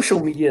have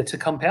social media to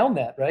compound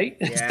that, right?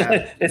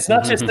 Yeah. It's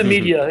not just the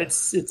media.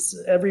 It's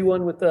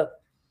everyone with a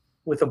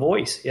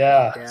voice.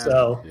 Yeah.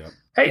 So,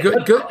 hey,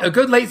 a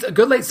good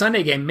late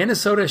Sunday game,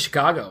 Minnesota,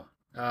 Chicago.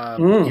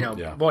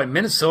 Boy,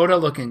 Minnesota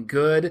looking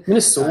good.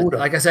 Minnesota.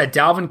 Like I said,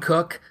 Dalvin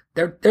Cook,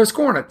 they're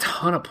scoring a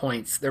ton of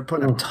points. They're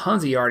putting up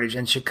tons of yardage,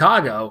 and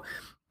Chicago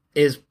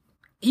is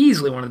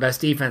easily one of the best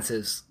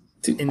defenses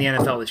in the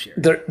NFL this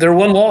year. Their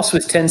one loss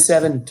was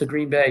 10-7 to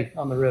Green Bay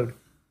on the road.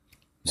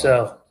 Wow.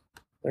 So,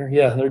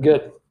 they're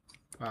good.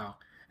 Wow.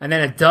 And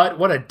then a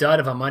dud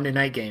of a Monday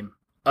night game.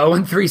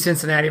 0-3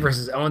 Cincinnati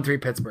versus 0-3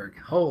 Pittsburgh.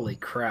 Holy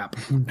crap.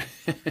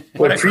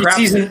 What a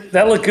preseason.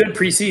 That looked good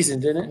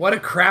preseason, didn't it? What a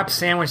crap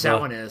sandwich that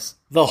one is.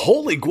 The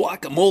Holy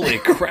Guacamole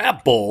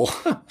Crap Bowl.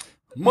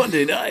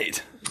 Monday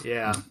night.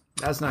 Yeah,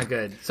 that's not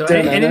good. So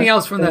anything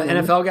else from the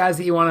NFL guys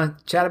that you want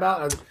to chat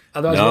about?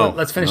 Otherwise,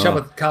 let's finish up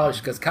with college,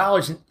 because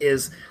college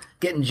is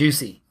getting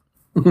juicy.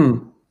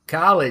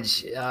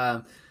 College.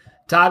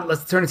 Todd,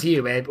 let's turn it to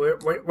you, babe. Where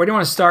do you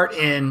want to start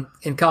in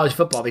college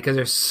football? Because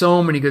there's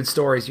so many good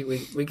stories.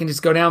 We can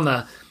just go down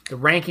the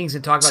rankings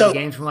and talk about the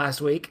games from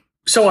last week.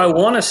 So I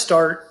want to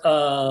start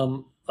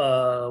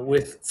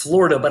with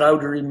Florida, but I would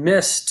be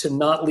remiss to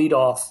not lead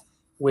off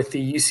with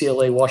the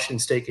UCLA Washington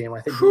State game. I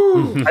think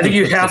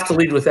you have to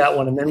lead with that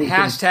one, and then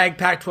hashtag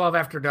Pac-12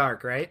 after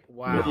dark, right?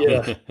 Wow.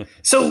 Yeah.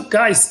 So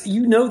guys,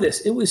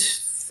 this. It was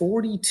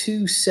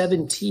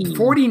 42-17.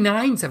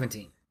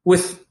 49-17.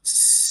 With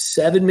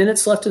 7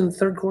 minutes left in the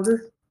third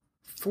quarter.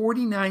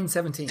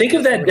 49-17. Think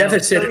of that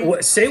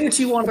deficit. Say what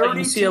you want about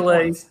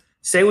UCLA. Points.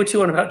 Say what you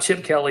want about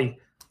Chip Kelly.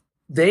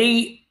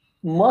 They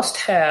must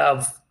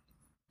have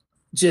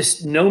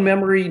just no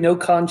memory, no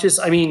conscience.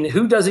 I mean,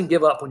 who doesn't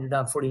give up when you're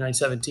down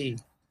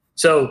 49-17?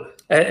 So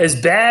as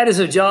bad as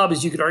a job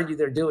as you could argue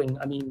they're doing,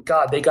 I mean,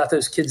 God, they got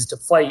those kids to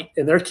fight,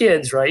 and they're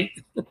kids, right?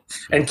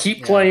 And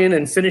keep playing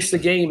and finish the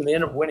game, and they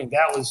end up winning.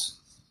 That was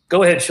 –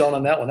 go ahead, Sean,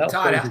 on that one. That was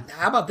Todd, crazy.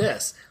 How about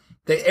this?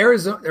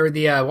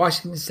 The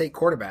Washington State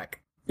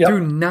quarterback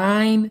threw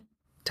 9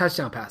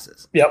 touchdown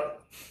passes.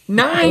 Yep.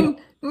 Nine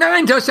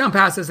touchdown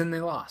passes, and they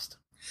lost.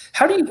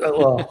 How do you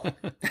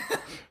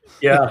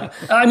yeah.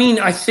 I mean,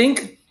 I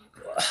think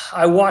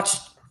I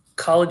watched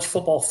college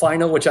football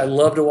final, which I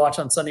love to watch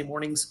on Sunday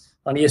mornings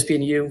on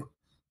ESPNU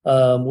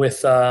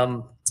with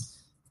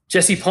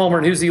Jesse Palmer,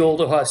 and who's the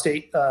old Ohio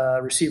State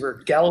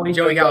receiver? Joey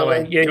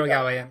Galloway. Joey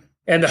Galloway, yeah.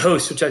 And the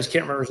host, which I just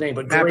can't remember his name,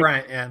 but Matt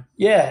Bryant, yeah.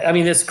 Yeah, I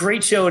mean, it's a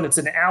great show, and it's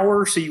an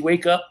hour, so you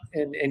wake up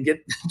and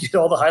get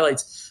all the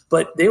highlights.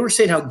 But they were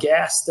saying how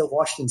gassed the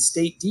Washington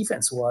State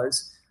defense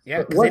was.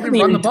 Yeah, because they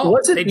didn't run the ball.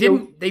 They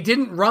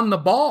didn't run the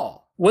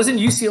ball. Wasn't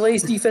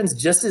UCLA's defense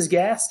just as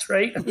gassed,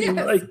 right? I mean,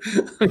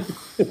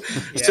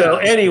 So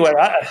anyway,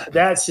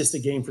 that's just a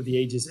game for the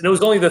ages. And it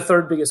was only the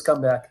third biggest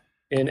comeback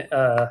in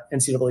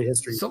NCAA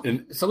history. So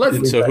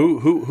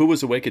who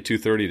was awake at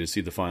 2:30 to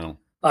see the final?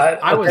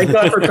 I was thank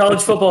God for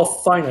college football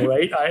final,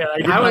 right? I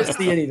did not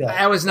see any of that.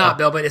 I was not,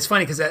 Bill, but it's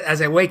funny because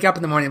as I wake up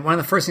in the morning, one of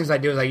the first things I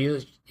do is I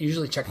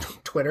usually check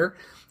Twitter,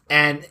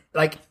 and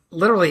like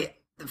literally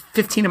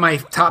 15 of my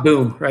top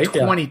Boom, right?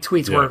 20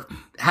 tweets were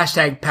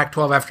hashtag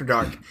Pac-12 After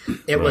Dark.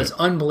 It was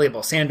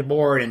unbelievable. Sam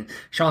DeBoard and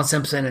Sean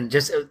Simpson and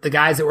just the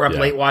guys that were up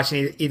late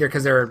watching either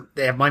because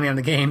they have money on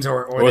the games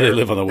or they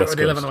live on the West Coast.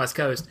 They live on the West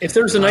Coast. If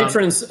there's a night for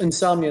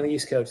insomnia on the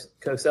East Coast,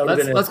 that would have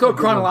been let's go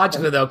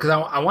chronologically though, because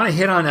I want to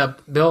hit on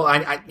Bill.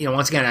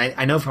 Once again,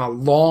 I know from a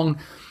long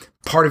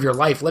part of your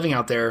life living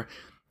out there,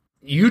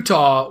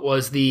 Utah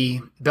was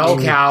the bell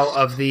cow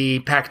of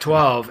the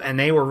Pac-12, and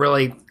they were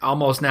really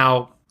almost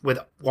now with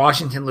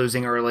Washington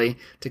losing early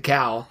to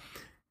Cal.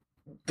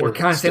 We're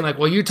kind of saying like,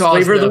 well, Utah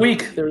flavor of the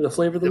week. They're the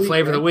flavor of the week.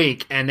 Flavor of the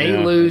week, and they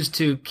lose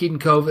to Keaton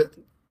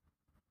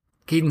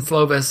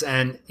Slovis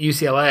and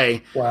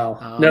UCLA.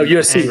 Wow. No,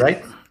 USC,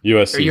 right?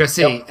 USC. Or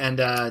USC, and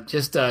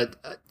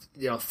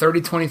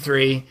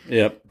 30-23.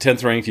 Yep,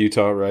 10th ranked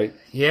Utah, right?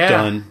 Yeah,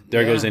 done.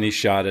 There goes any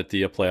shot at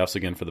the playoffs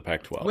again for the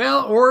Pac-12.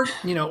 Well, Oregon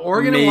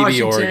and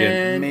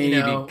Washington.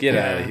 Get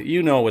out of here.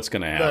 You know what's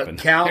going to happen.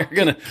 They're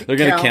going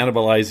to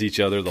cannibalize each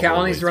other.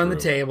 Cal needs to run the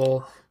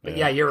table. But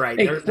you're right.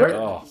 Hey,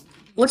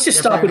 let's just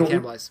stop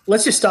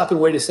and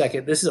wait a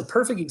second. This is a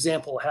perfect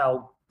example of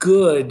how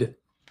good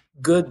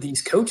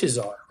these coaches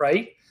are.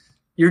 Right?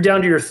 You're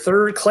down to your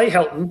third. Clay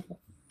Helton.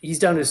 He's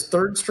down to his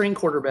third string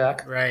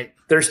quarterback. Right.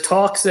 There's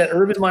talks that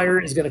Urban Meyer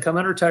is going to come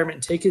out of retirement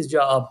and take his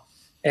job.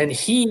 And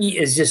he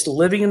is just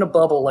living in a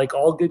bubble like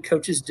all good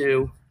coaches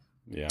do.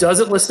 Yeah.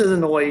 Doesn't listen to the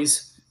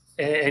noise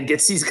and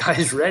gets these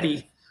guys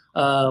ready.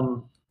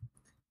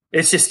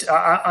 It's just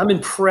I'm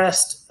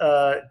impressed.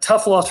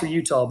 Tough loss for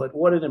Utah, but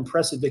what an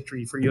impressive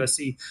victory for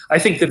USC. I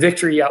think the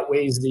victory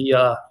outweighs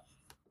the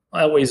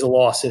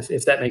loss,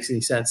 if that makes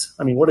any sense.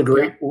 I mean, what a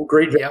great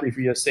victory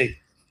for USC.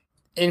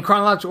 In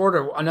chronological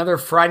order, another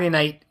Friday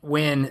night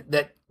win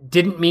that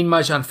didn't mean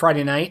much on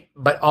Friday night,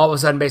 but all of a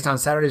sudden, based on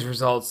Saturday's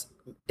results,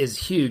 is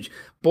huge.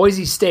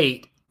 Boise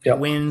State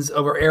wins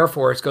over Air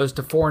Force, goes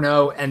to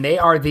 4-0, and they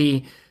are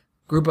the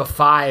Group of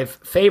 5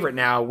 favorite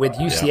now with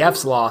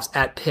UCF's loss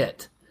at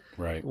Pitt.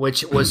 Right,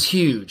 which was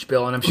huge,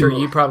 Bill, and I'm sure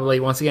you probably,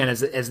 once again,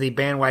 as the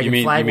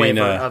bandwagon flag waver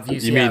of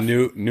UCF. You mean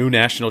new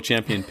national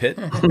champion Pitt?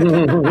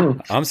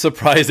 I'm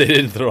surprised they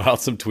didn't throw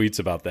out some tweets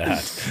about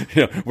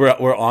that.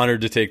 We're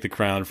honored to take the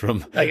crown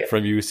from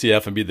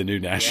UCF and be the new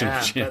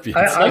national champions.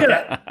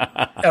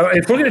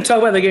 If we're going to talk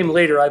about the game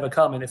later, I have a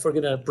comment. If we're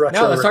going to brush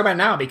over, let's talk about it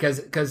now because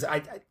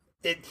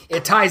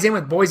it ties in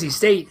with Boise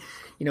State.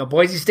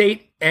 Boise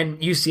State and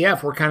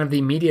UCF were kind of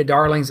the media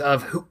darlings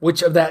of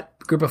which of that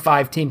Group of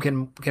 5 team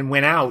can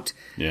win out,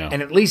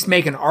 and at least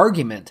make an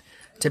argument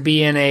to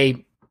be in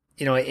a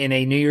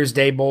New Year's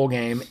Day bowl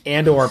game,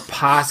 and or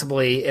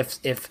possibly if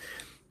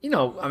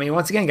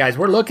once again, guys,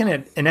 we're looking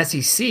at an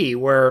SEC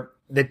where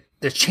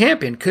the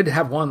champion could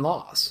have one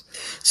loss.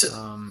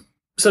 So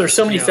there's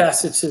so many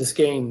facets to this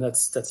game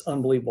that's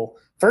unbelievable.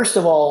 First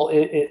of all,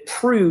 it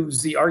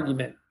proves the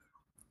argument.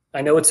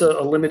 I know it's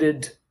a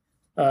limited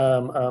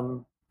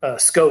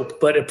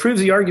scope, but it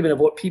proves the argument of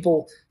what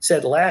people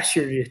said last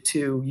year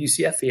to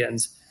UCF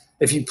fans.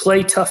 If you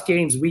play tough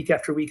games week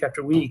after week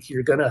after week,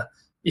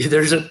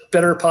 there's a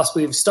better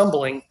possibility of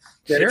stumbling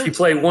than if you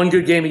play one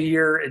good game a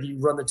year and you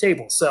run the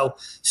table. So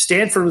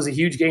Stanford was a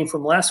huge game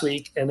from last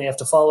week, and they have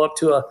to follow up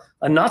to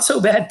a not so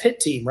bad Pitt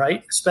team,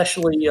 right?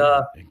 Especially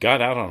it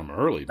got out on them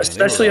early, man.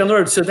 Especially on the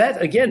road. So that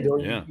again,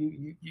 Bill,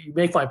 you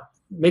make my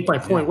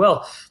point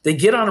well. They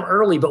get on them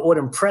early, but what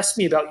impressed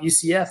me about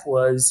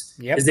UCF is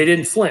they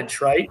didn't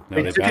flinch, right?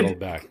 No, they battled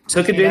back.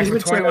 Took advantage of the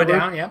 21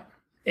 down,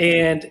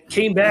 and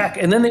came back.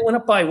 And then they went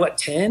up by,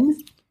 10?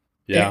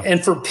 Yeah.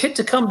 And for Pitt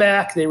to come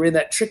back, they ran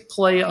that trick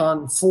play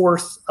on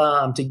fourth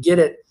to get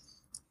it.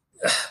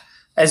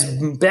 As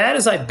bad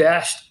as I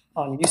bashed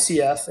on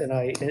UCF and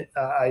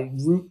I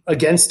root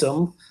against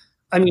them,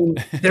 I mean,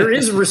 there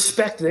is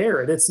respect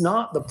there. And it's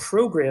not the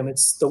program.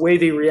 It's the way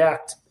they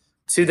react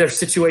to their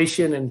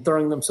situation and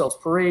throwing themselves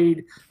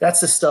parade. That's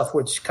the stuff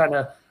which kind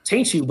of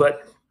taints you.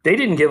 But they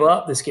didn't give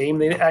up this game.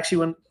 They actually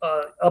went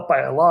up by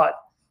a lot.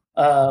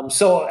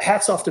 So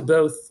hats off to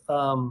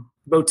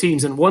both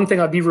teams. And one thing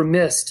I'd be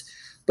remiss,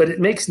 but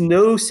it makes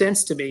no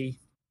sense to me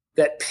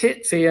that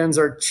Pitt fans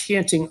are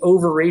chanting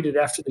overrated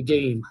after the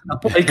game.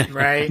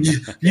 Right.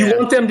 You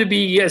want them to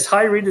be as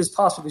high rated as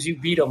possible because you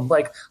beat them.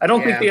 Like, I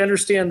don't think they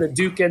understand the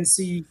Duke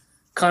NC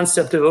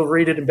concept of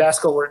overrated in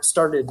basketball where it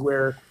started,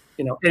 where,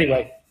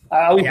 anyway.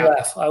 I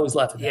always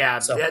laugh at that. Yeah,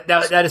 so.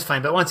 that is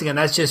fine. But once again,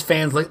 that's just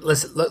fans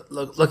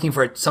looking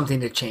for something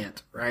to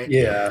chant, right?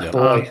 Yeah.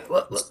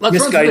 Let's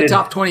run through the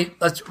top 20.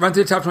 Let's run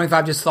through the top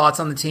 25. Just thoughts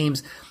on the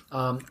teams.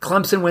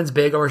 Clemson wins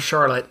big over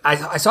Charlotte.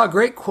 I saw a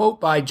great quote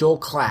by Joel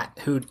Klatt,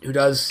 who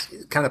does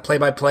kind of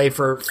play-by-play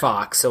for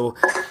Fox. So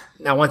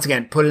now, once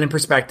again, put it in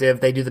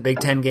perspective. They do the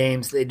Big Ten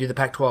games. They do the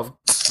Pac-12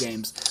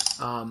 games.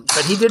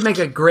 But he did make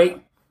a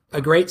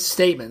great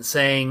statement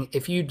saying,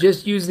 if you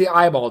just use the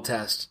eyeball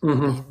test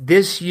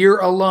this year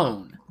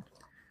alone,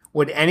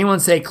 would anyone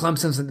say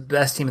Clemson's the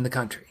best team in the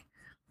country?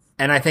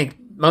 And I think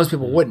most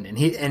people wouldn't. And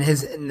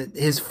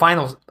his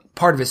final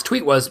part of his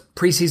tweet was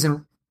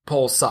preseason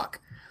polls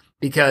suck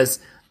because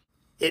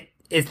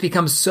it's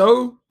become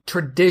so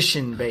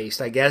tradition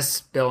based, I guess,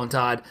 Bill and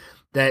Todd,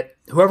 that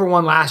whoever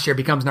won last year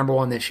becomes number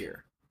one this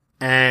year.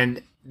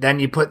 And then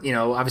you put,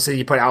 obviously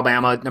you put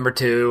Alabama at number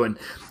 2 and,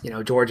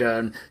 Georgia,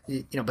 and,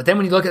 but then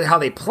when you look at how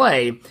they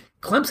play,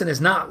 Clemson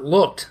has not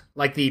looked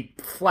like the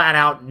flat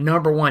out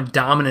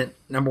dominant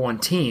number one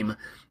team.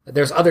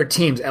 There's other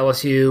teams,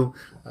 LSU,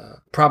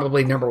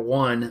 probably number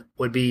 1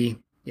 would be,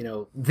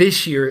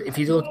 this year, if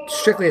you look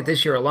strictly at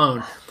this year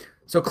alone.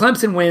 So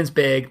Clemson wins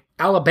big,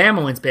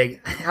 Alabama wins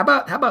big. How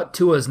about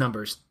Tua's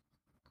numbers?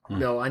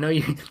 Bill, I know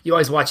you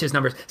always watch his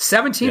numbers.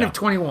 17 of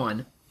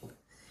 21.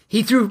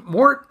 He threw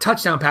more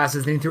touchdown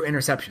passes than he threw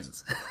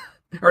interceptions,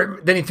 or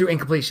than he threw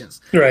incompletions.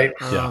 Right.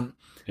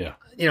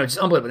 Just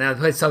unbelievable. Now they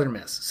played Southern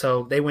Miss,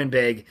 so they win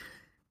big.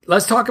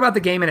 Let's talk about the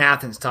game in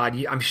Athens, Todd.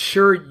 I'm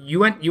sure you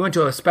went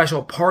to a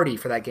special party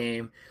for that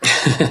game.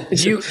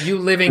 you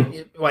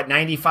living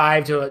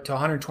 95 to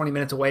 120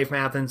 minutes away from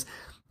Athens.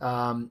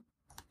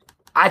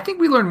 I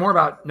think we learned more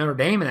about Notre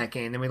Dame in that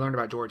game than we learned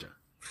about Georgia.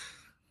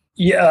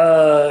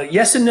 Yeah.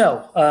 Yes and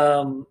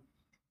no.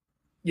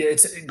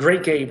 It's a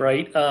great game,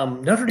 right?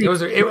 Notre Dame.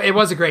 It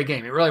was a great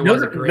game. It really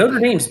was a great Notre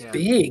game. Dame's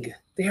big.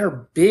 They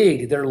are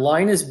big. Their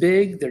line is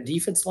big. Their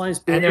defense line is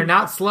big. And they're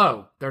not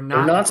slow. They're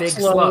not big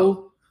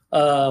slow.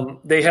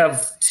 They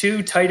have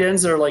 2 tight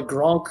ends that are like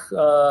Gronk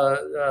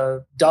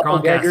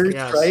doppelgangers,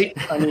 yes. right?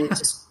 I mean, it's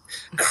just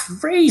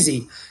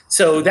crazy.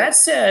 So that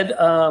said,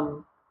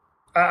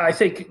 I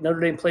think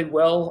Notre Dame played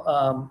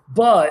well.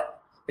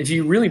 But if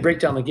you really break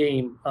down the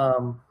game,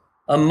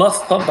 a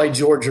muff punt by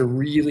Georgia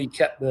really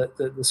kept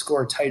the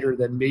score tighter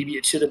than maybe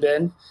it should have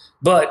been.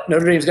 But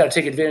Notre Dame's got to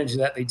take advantage of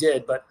that. They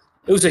did. But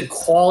it was a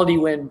quality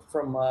win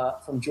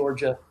from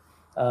Georgia.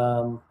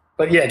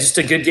 But, yeah, just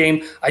a good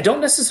game. I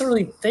don't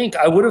necessarily think –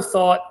 I would have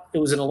thought it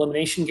was an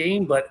elimination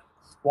game. But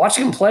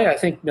watching them play, I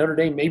think Notre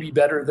Dame may be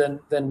better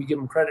than we give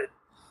them credit.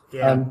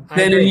 Yeah,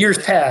 than in years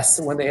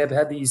past when they have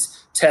had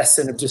these tests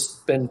and have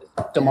just been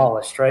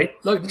demolished, right?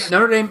 Look,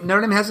 Notre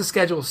Dame has a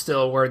schedule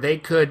still where they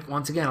could,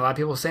 once again, a lot of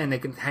people are saying they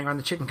can hang around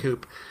the chicken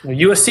coop.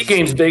 USC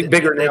game's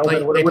bigger now.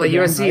 They play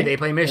USC. Been, right? They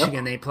play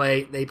Michigan.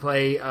 Yep. They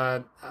play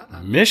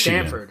Michigan.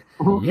 Stanford.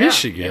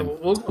 Michigan. Yeah,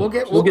 we'll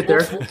get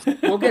there.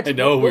 We'll get. I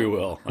know we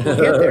will. We'll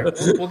get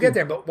there. We'll get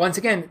there. But once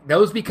again,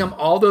 those become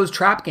all those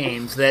trap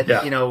games that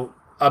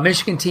a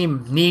Michigan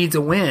team needs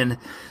a win.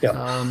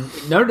 Yeah.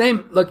 Notre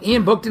Dame, look,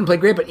 Ian Book didn't play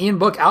great, but Ian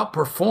Book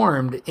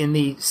outperformed in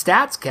the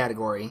stats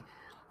category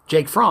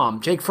Jake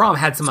Fromm. Jake Fromm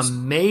had some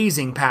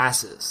amazing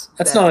passes.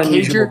 That's not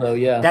unusual, though,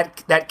 yeah.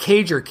 That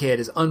Cager kid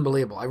is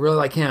unbelievable. I really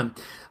like him.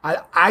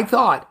 I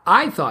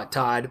thought,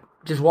 Todd,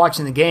 just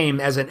watching the game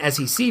as an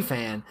SEC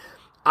fan,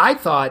 I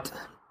thought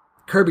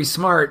Kirby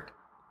Smart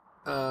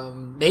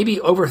maybe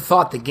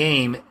overthought the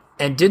game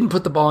and didn't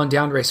put the ball in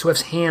DeAndre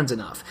Swift's hands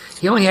enough.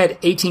 He only had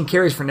 18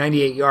 carries for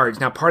 98 yards.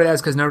 Now, part of that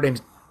is because Notre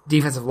Dame's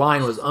defensive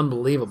line was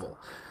unbelievable.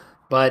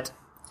 But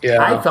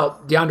I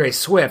felt DeAndre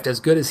Swift, as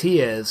good as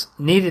he is,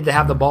 needed to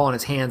have the ball in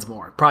his hands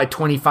more. Probably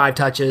 25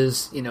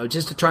 touches,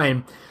 just to try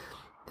and,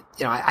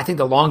 I think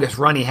the longest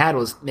run he had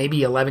was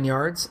maybe 11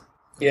 yards.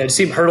 Yeah, to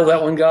see him hurdle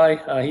that one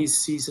guy,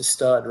 he's a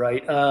stud,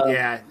 right?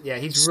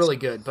 He's really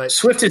good. But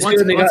Swift is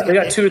good. They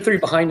got 2 or 3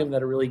 behind him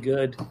that are really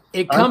good.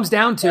 It comes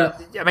down to,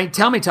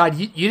 tell me, Todd,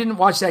 you didn't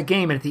watch that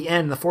game, and at the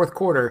end, the fourth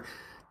quarter,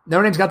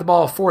 Notre Dame's got the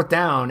ball 4th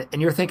down,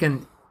 and you're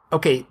thinking,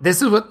 okay,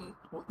 this is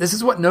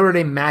what Notre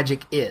Dame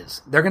magic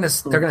is. They're gonna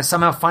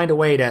somehow find a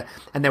way to,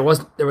 and there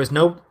was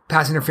no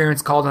pass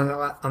interference called on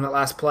that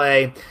last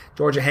play.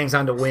 Georgia hangs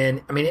on to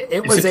win. I mean,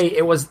 it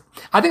was.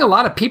 I think a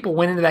lot of people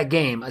went into that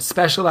game,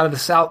 especially a lot of the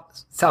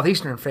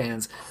Southeastern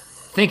fans,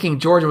 thinking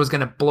Georgia was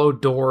going to blow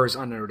doors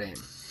on Notre Dame.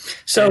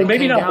 So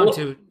maybe not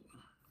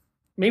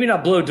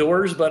blow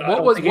doors, but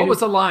what was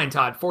the line,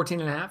 Todd?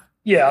 14.5.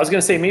 Yeah, I was going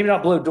to say maybe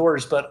not blow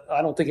doors, but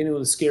I don't think anyone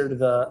was scared of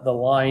the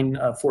line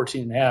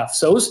 14.5.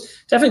 So it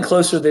was definitely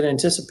closer than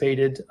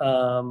anticipated.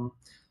 I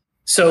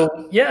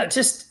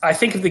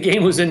think if the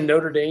game was in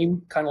Notre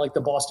Dame, kind of like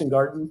the Boston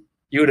Garden,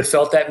 you would have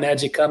felt that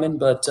magic coming.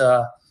 But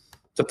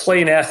to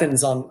play in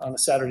Athens on a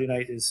Saturday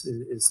night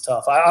is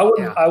tough.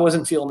 I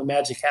wasn't feeling the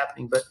magic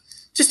happening, but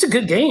just a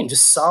good game,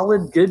 just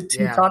solid, good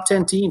top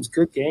 10 teams,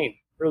 good game,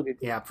 real good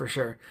game. Yeah, for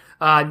sure.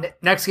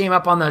 Next game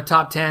up on the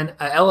top 10,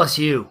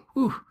 LSU.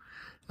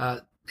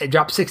 They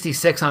dropped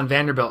 66 on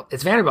Vanderbilt.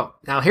 It's Vanderbilt.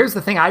 Now, here's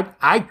the thing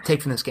I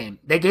take from this game.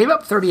 They gave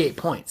up 38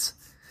 points.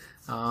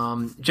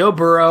 Joe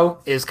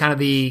Burrow is kind of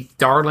the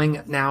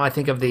darling now, I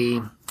think, of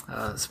the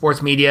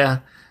sports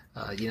media.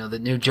 The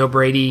new Joe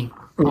Brady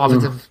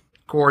offensive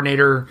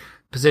coordinator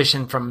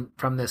position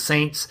from the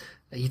Saints.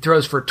 He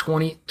throws for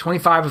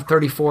 25 of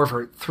 34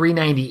 for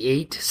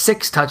 398,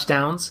 6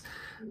 touchdowns.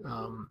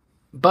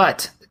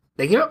 But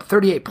they gave up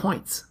 38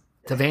 points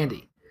to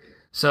Vandy.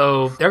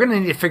 So they're going to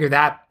need to figure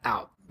that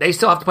out. They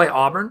still have to play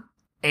Auburn,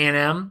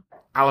 A&M,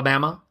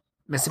 Alabama,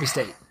 Mississippi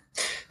State.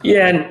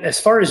 Yeah, and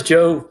as far as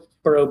Joe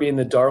Burrow being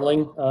the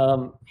darling,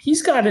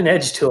 he's got an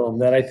edge to him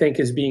that I think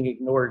is being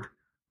ignored.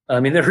 I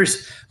mean, there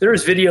is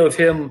video of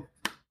him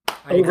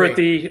over at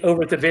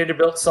the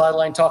Vanderbilt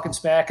sideline talking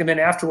smack, and then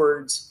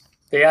afterwards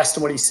they asked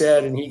him what he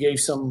said, and he gave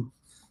some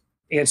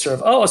answer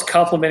of, I was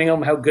complimenting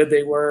them how good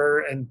they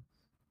were. And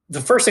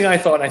the first thing I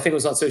thought, and I think it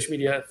was on social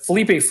media,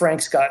 Felipe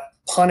Franks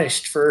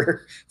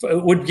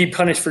would be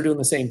punished for doing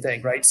the same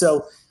thing, right?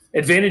 So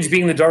advantage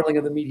being the darling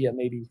of the media,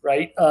 maybe,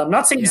 right?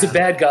 Not saying he's a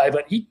bad guy,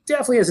 but he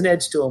definitely has an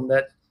edge to him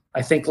that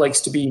I think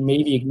likes to be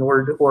maybe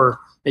ignored, or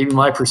maybe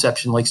my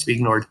perception likes to be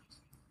ignored.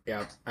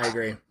 Yeah, I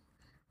agree.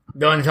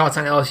 Bill, any thoughts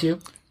on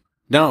LSU?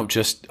 No,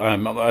 just I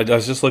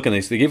was just looking.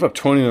 They gave up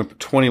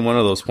 21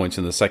 of those points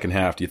in the second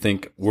half. Do you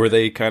think were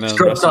they kind of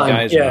scrub time?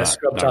 Guys Yeah, not?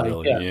 scrub Not time.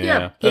 really.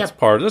 Yeah. That's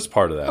part of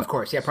that. Of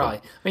course, yeah, probably.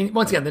 I mean,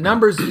 once again, the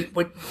numbers.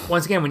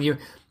 Once again, when you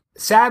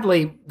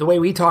sadly the way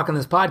we talk on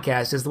this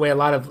podcast is the way a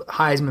lot of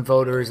Heisman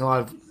voters and a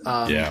lot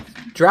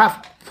of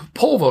draft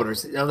poll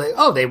voters.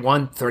 They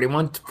won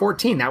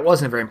 31-14. That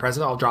wasn't very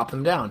impressive. I'll drop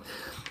them down.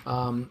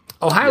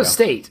 Ohio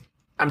State.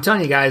 I'm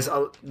telling you guys,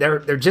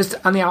 they're just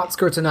on the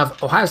outskirts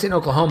enough. Ohio State and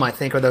Oklahoma, I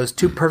think, are those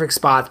two perfect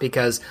spots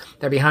because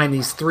they're behind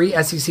these three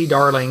SEC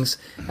darlings,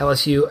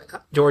 LSU,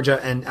 Georgia,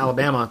 and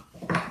Alabama.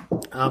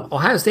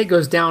 Ohio State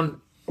goes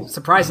down,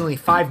 surprisingly,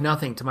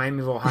 5-0 to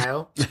Miami of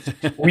Ohio.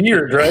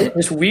 Weird, right?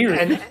 It's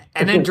weird.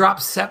 And then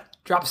drops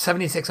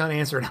 76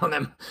 unanswered on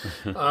them.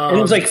 And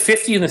it was like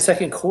 50 in the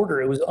second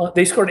quarter. It was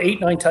they scored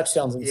 8-9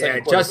 touchdowns in the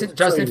second quarter.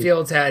 Justin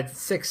Fields had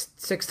six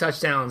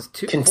touchdowns,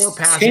 4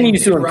 passing,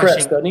 continues to impress,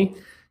 rushing. doesn't he?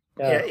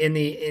 Yeah, in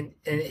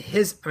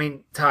his, I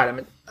mean,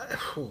 Todd, I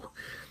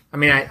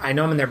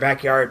know I'm in their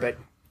backyard, but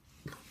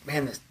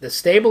man, the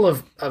stable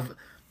of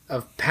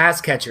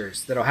pass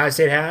catchers that Ohio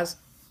State has,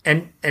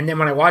 and then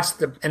when I watch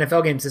the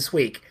NFL games this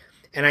week,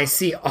 and I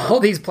see all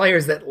these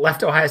players that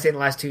left Ohio State in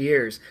the last 2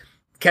 years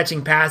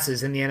catching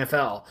passes in the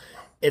NFL,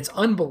 it's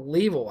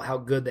unbelievable how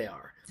good they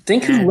are.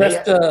 Think who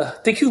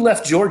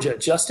left Georgia?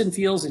 Justin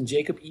Fields and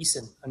Jacob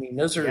Eason. I mean,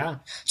 those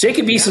are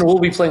Jacob Eason will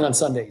be playing on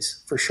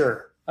Sundays for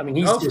sure. I mean,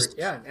 he's just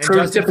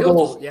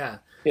prototypical.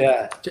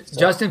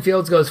 Justin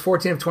Fields goes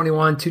 14 of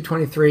 21,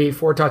 223,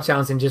 4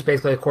 touchdowns in just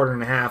basically a quarter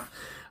and a half.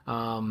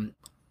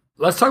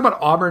 Let's talk about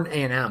Auburn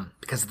A&M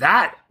because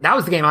that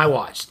was the game I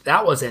watched.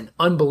 That was an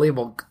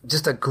unbelievable,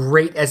 just a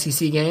great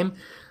SEC game.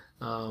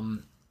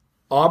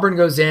 Auburn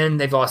goes in.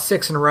 They've lost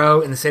 6 in a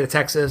row in the state of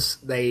Texas.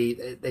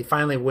 They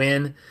finally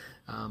win.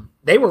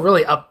 They were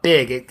really up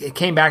big. It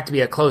came back to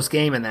be a close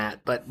game in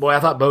that. But, boy, I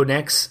thought Bo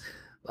Nix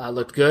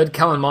looked good.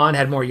 Kellen Mond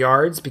had more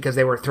yards because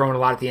they were throwing a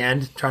lot at the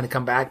end, trying to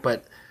come back.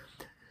 But,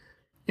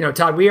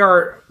 Todd,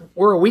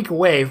 we're a week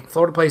away.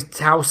 Florida plays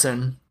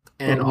Towson,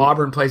 and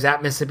Auburn plays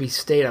at Mississippi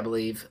State, I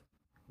believe.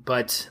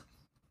 But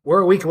we're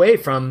a week away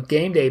from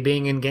game day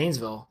being in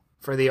Gainesville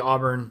for the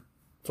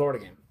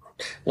Auburn-Florida game.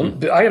 Well,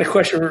 I got a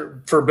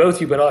question for both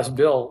you, but also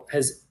Bill.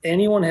 Does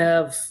anyone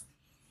have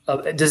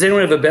a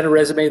better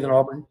resume than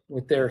Auburn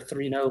with their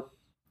 3-0,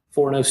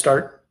 4-0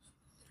 start?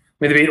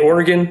 I mean, they beat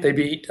Oregon, they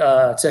beat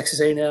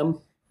Texas A&M,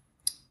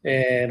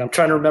 and I'm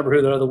trying to remember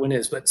who the other one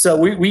is. But so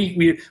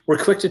we're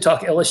quick to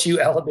talk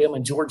LSU, Alabama,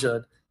 and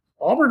Georgia.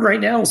 Auburn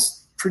right now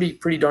is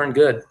pretty darn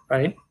good,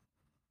 right?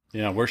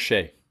 Yeah, where's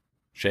Shea?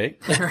 Shea?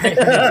 Right,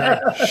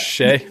 exactly.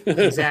 Shea?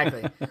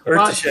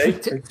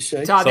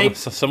 Exactly. Todd,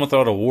 someone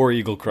throw out a War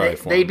Eagle cry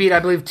for They him. beat, I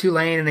believe,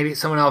 Tulane, and they beat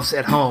someone else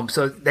at home.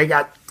 So they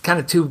got kind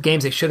of 2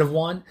 games they should have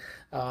won.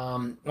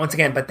 Once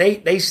again, but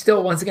they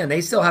still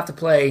have to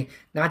play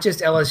not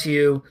just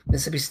LSU,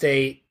 Mississippi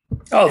State.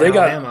 Oh, they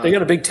Alabama.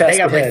 got a big test. They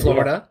got to play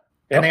Florida,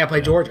 and they got to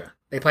play Georgia.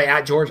 They play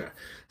at Georgia,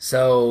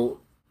 so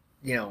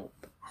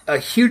a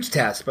huge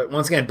test. But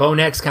once again, Bo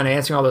Nix kind of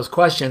answering all those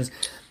questions,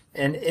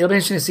 and it'll be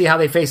interesting to see how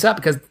they face up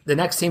because the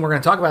next team we're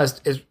going to talk about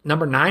is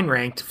number 9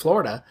 ranked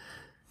Florida.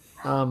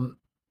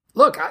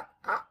 Look,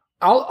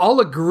 I'll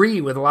agree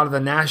with a lot of the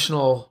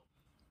national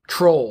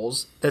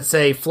trolls that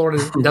say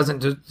Florida doesn't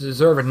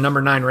deserve a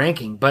number 9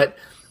 ranking. But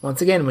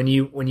once again, when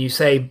you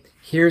say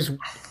here's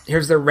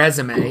their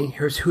resume,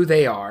 here's who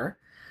they are,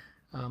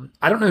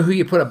 I don't know who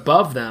you put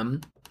above them.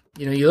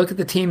 You look at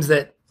the teams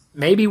that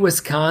maybe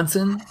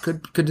Wisconsin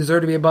could deserve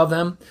to be above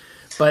them,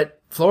 but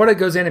Florida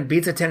goes in and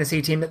beats a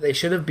Tennessee team that they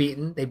should have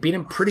beaten. They beat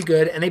him pretty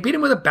good, and they beat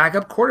him with a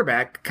backup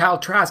quarterback, Kyle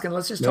Trask. And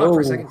let's just talk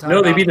for a second.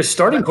 They beat a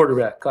starting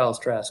quarterback, Kyle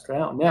Trask.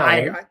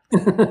 I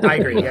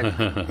agree.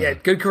 Yeah,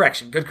 good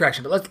correction. But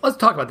let's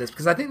talk about this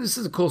because I think this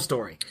is a cool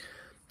story.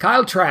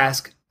 Kyle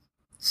Trask,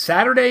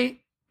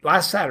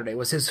 last Saturday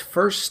was his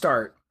first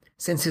start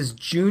since his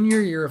junior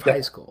year of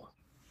high school.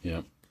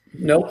 Yeah.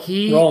 Nope.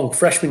 Wrong.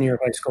 Freshman year of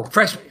high school.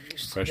 Freshman.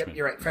 Yep,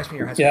 you're right. Freshman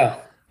year of high school. Yeah.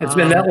 It's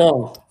been that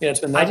long. Yeah, it's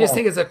been that long. I just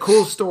think it's a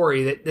cool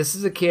story that this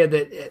is a kid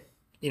that,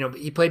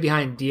 he played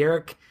behind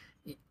De'Aaron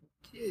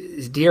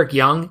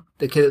Young,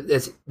 the kid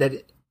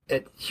that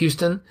at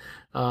Houston.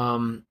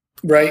 Right.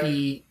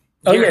 De'Aaron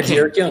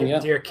Young, yeah.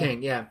 De'Aaron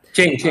King, yeah.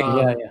 King,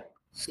 yeah.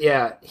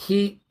 Yeah,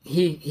 he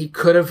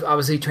could have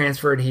obviously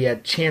transferred. He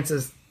had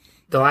chances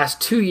the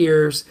last 2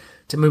 years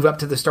to move up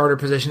to the starter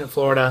position at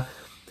Florida.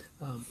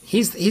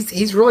 He's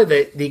really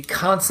the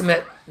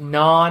consummate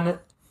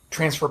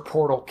non-transfer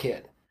portal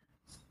kid.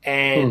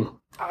 And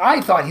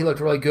I thought he looked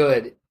really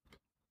good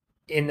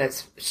in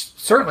this.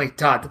 Certainly,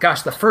 Todd,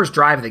 the first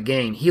drive of the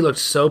game, he looked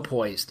so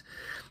poised.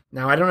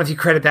 Now, I don't know if you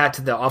credit that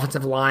to the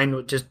offensive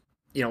line just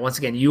once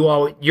again,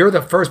 you're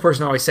the first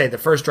person to always say the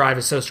first drive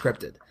is so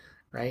scripted,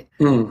 right?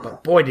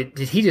 But boy, did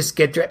he just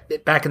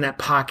get back in that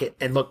pocket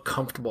and look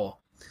comfortable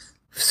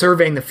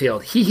surveying the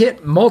field. He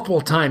hit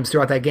multiple times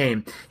throughout that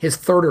game his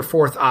third or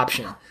fourth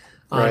option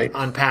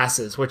on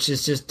passes, which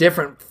is just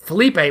different.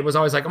 Felipe was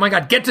always like, "Oh my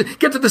God, get to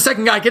the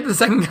second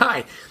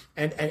guy,"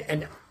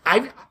 and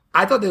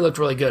I thought they looked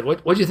really good.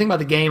 What do you think about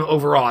the game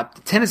overall?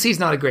 Tennessee's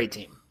not a great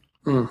team,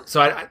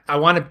 so I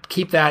want to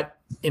keep that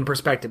in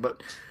perspective.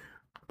 But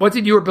what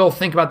did you or Bill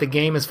think about the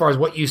game as far as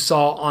what you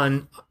saw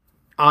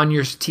on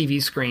your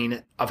TV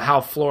screen of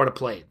how Florida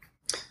played?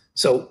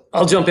 So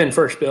I'll jump in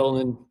first, Bill, and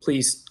then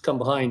please come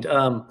behind.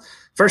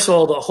 First of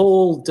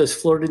all, does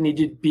Florida need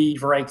to be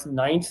ranked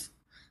ninth?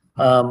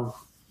 I'm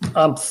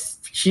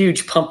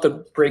huge pump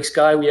the brakes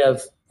guy. We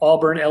have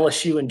Auburn,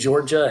 LSU, and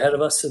Georgia ahead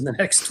of us in the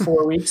next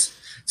 4 weeks.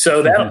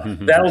 So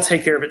that'll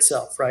take care of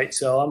itself, right?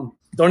 So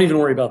don't even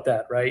worry about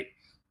that, right?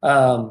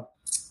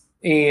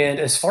 And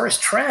as far as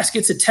Trask,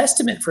 it's a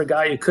testament for a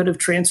guy who could have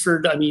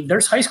transferred. I mean,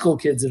 there's high school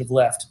kids that have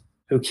left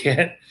who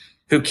can't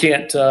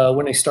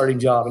win a starting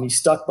job, and he's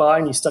stuck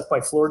by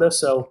Florida.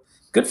 So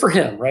good for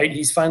him, right?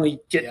 He's finally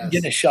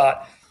getting a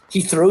shot. He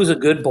throws a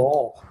good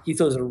ball. He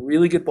throws a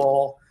really good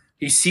ball.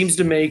 He seems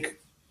to make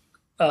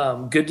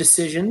good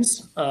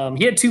decisions.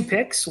 He had 2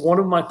 picks. One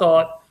of them I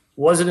thought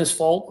wasn't his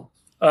fault.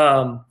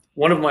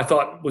 One of them I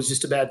thought was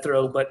just a bad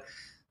throw. But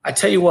I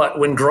tell you what,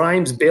 when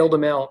Grimes bailed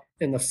him out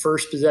in the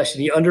first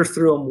possession, he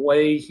underthrew him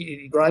way.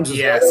 Grimes was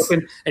wide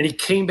open, and he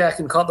came back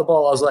and caught the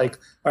ball. I was like,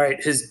 all right,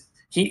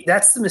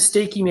 that's the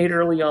mistake he made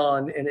early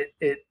on, and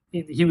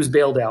he was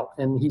bailed out,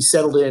 and he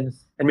settled in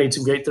and made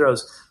some great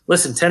throws.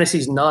 Listen,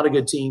 Tennessee's not a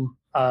good team,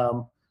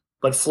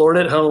 but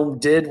Florida at home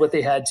did what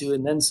they had to,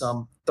 and then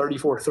some,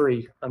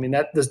 34-3. I mean,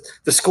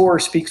 the score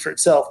speaks for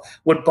itself.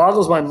 What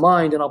boggles my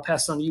mind, and I'll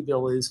pass it on to you,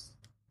 Bill, is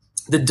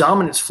the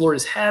dominance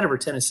Florida's had over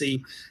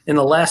Tennessee. In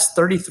the last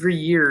 33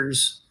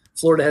 years,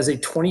 Florida has a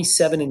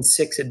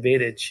 27-6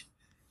 advantage,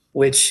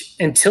 which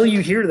until you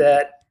hear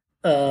that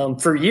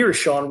for years,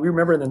 Sean, we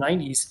remember in the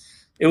 90s,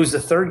 it was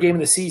the third game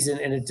of the season,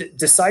 and it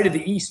decided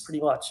the East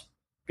pretty much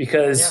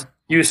because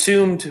you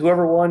assumed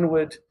whoever won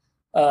would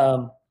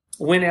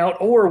win out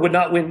or would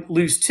not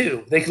lose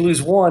 2. They could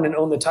lose 1 and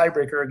own the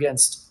tiebreaker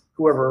against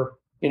whoever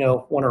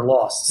won or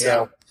lost.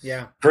 So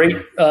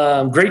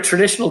great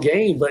traditional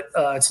game, but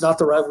it's not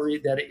the rivalry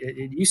that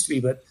it used to be,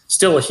 but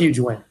still a huge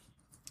win.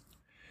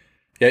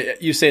 Yeah,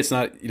 you say it's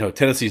not.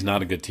 Tennessee's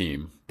not a good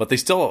team, but they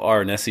still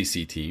are an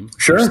SEC team.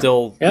 Sure, they're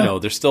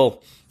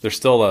still, there's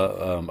still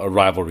a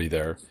rivalry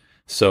there.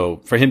 So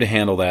for him to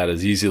handle that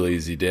as easily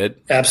as he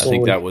did,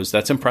 absolutely, I think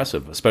that's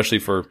impressive, especially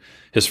for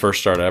his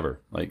first start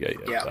ever. I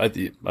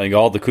think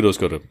all the kudos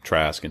go to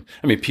Trask, and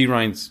I mean P.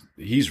 Ryan's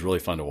he's really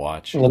fun to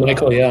watch.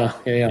 Michael,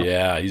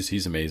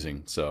 he's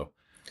amazing. So.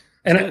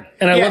 And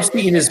I love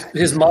seeing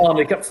his mom.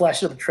 They kept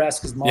flashing up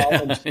Trask's mom,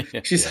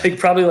 and she's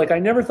probably like, "I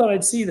never thought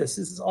I'd see this.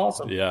 This is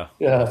awesome." Yeah.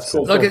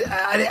 So look,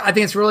 I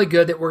think it's really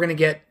good that we're going to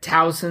get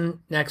Towson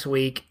next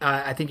week.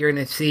 I think you're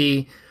going to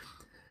see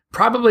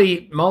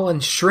probably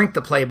Mullen shrink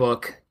the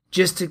playbook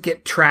just to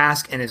get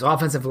Trask and his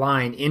offensive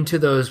line into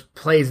those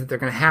plays that they're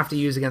going to have to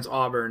use against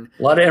Auburn.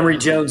 A lot of Emory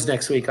Jones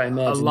next week, I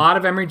imagine. A lot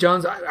of Emory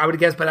Jones, I would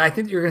guess, but I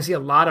think you're going to see a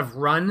lot of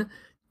run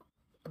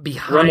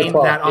behind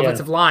that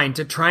offensive line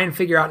to try and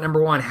figure out,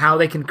 number one, how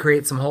they can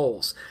create some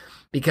holes.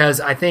 Because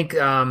I think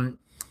I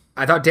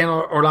thought Dan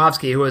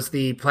Orlovsky, who was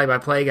the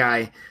play-by-play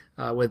guy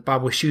with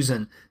Bob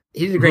Wischusen,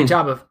 he did a great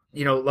job of,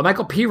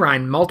 LaMichael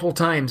Pirine multiple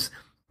times,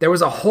 there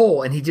was a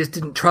hole and he just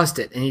didn't trust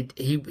it. And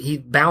he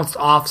bounced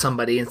off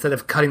somebody instead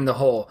of cutting the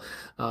hole.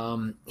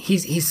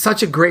 He's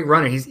such a great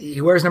runner.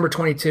 He wears number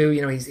 22.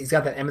 He's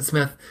got that Emmitt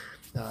Smith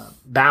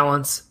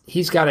balance.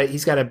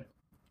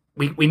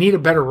 We need a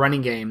better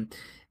running game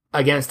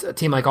against a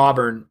team like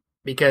Auburn,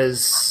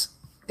 because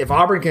if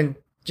Auburn can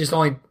just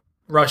only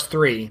rush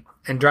 3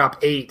 and drop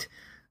 8,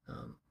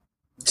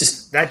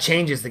 that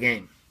changes the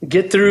game.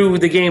 Get through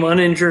the game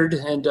uninjured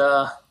and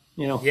to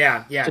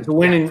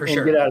win and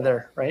get out of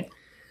there, right?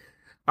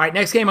 All right,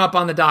 next game up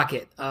on the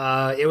docket.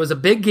 It was a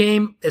big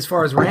game as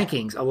far as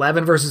rankings,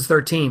 11 versus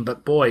 13,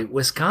 but boy,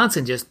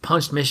 Wisconsin just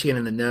punched Michigan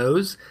in the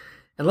nose.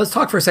 And let's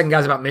talk for a second,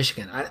 guys, about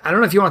Michigan. I don't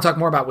know if you want to talk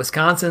more about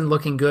Wisconsin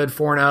looking good,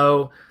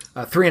 4-0.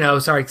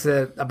 3-0, sorry, it's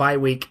a bye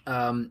week.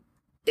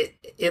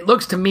 It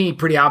looks to me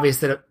pretty obvious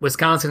that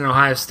Wisconsin and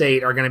Ohio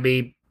State are going to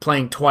be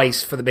playing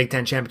twice for the Big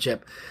Ten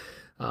championship.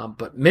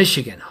 But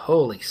Michigan,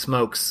 holy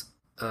smokes,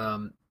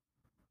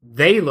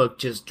 they look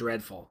just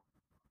dreadful.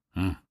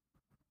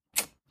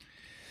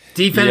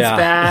 Defense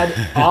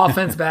bad,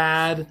 offense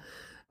bad.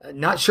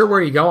 Not sure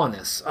where you go on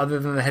this, other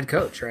than the head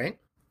coach, right?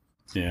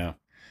 Yeah,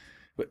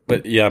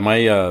 but yeah,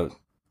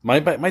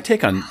 my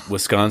take on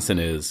Wisconsin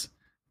is,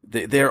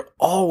 they're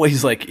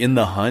always like in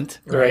the hunt,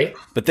 right?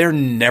 But they're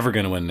never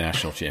going to win a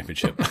national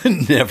championship.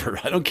 Never.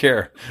 I don't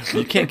care.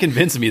 You can't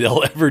convince me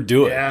they'll ever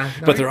do it.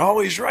 But they're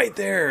always right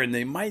there, and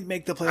they might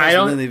make the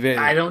playoffs.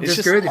 I don't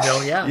disagree with you,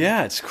 Bill.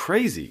 Yeah, it's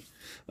crazy.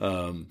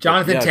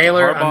 Jonathan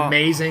Taylor, Harbaugh,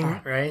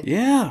 amazing, right?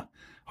 Yeah,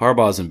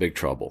 Harbaugh's in big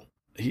trouble.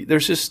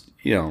 There's just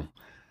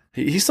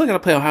He's still got to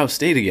play Ohio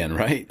State again,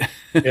 right?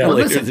 Yeah.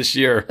 Later this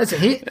year.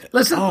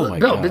 Listen, Oh my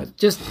Bill, God.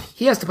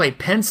 he has to play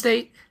Penn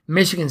State,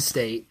 Michigan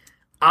State,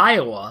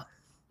 Iowa,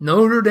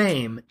 Notre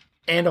Dame,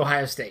 and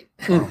Ohio State.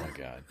 Oh my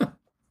God.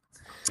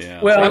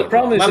 Yeah. Well, the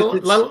problem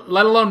is,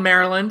 let alone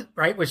Maryland,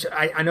 right? Which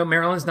I know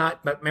Maryland's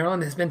not, but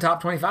Maryland has been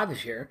top 25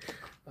 this year.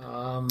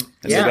 And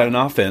they got an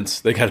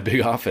offense. They got a big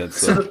offense.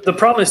 So the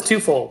problem is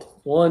twofold.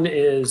 One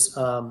is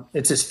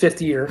it's his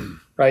 5th year,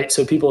 right?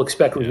 So people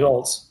expect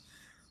results.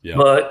 Yeah.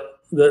 But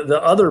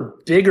the other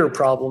bigger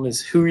problem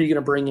is who are you going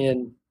to bring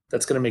in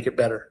that's going to make it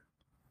better?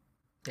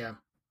 Yeah.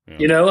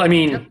 You know, I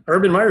mean,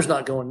 Urban Meyer's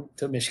not going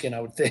to Michigan,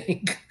 I would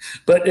think.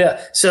 But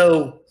yeah,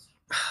 so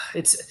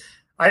it's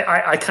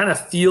I kind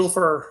of feel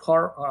for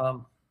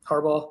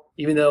Harbaugh,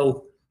 even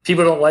though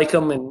people don't like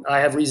him and I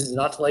have reasons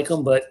not to like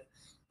him. But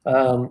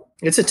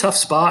it's a tough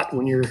spot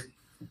when you're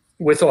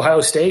with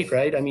Ohio State,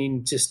 right? I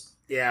mean, just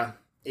yeah.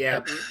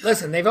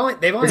 Listen, they've only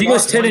if he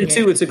goes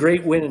 10-2, it's a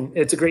great win.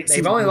 It's a great.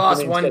 They've only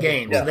lost one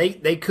game, yeah. so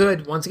they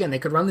could once again they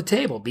could run the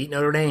table, beat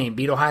Notre Dame,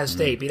 beat Ohio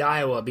State, beat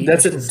Iowa, beat.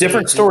 That's Michigan a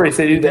different State, story if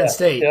they do Penn that.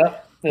 State.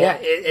 Yeah.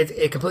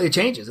 It completely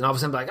changes, and all of a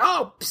sudden, like,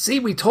 oh, see,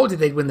 we told you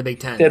they'd win the Big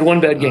Ten. They had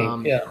one bad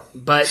game.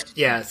 But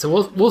yeah, so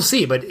we'll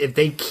see. But if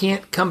they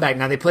can't come back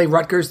now, they play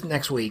Rutgers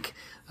next week.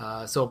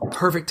 So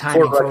perfect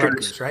timing for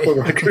Rutgers, right?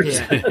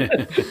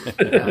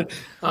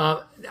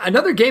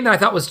 Another game that I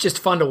thought was just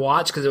fun to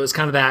watch because it was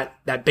kind of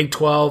that Big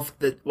 12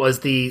 that was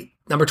the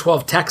number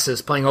 12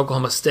 Texas playing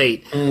Oklahoma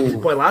State.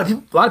 Boy, a lot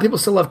of people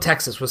still love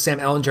Texas with Sam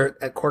Ehlinger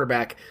at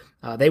quarterback.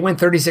 They win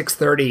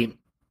 36-30.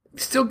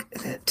 Still,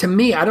 to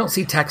me, I don't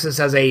see Texas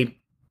as a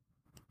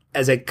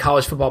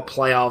college football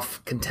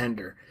playoff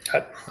contender.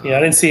 I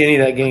didn't see any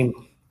of that game.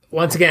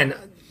 Once again,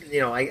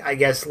 I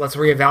guess let's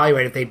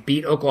reevaluate if they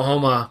beat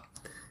Oklahoma,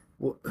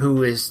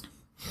 who is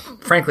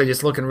frankly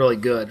just looking really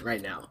good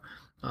right now.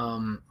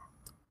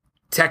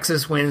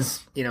 Texas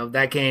wins,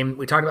 that game.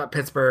 We talked about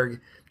Pittsburgh.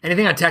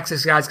 Anything on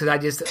Texas, guys?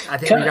 Because I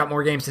think we got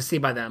more games to see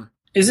by them.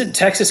 Isn't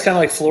Texas kind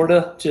of like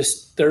Florida?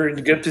 Just they're in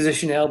a good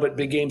position now, but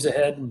big games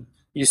ahead, and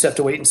you just have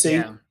to wait and see.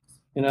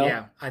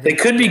 Yeah. I think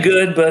they could be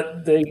good,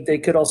 but they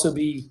could also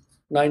be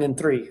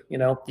 9-3.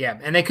 Yeah,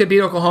 and they could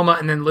beat Oklahoma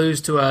and then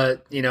lose to a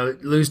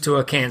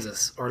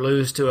Kansas or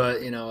lose to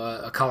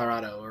a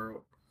Colorado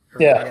or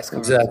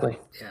exactly.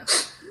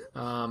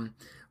 Yeah.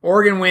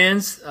 Oregon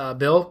wins.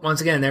 Bill,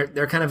 once again,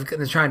 they're kind of going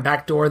to try and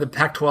backdoor the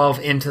Pac-12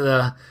 into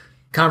the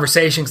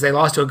conversation because they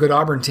lost to a good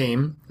Auburn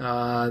team.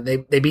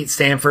 They beat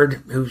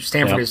Stanford,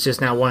 Stanford is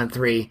just now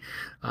 1-3.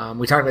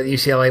 We talked about the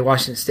UCLA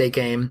Washington State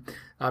game.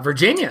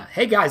 Virginia.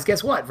 Hey guys,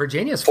 guess what?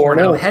 Virginia's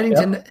 4-0,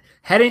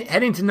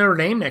 heading to Notre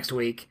Dame next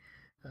week.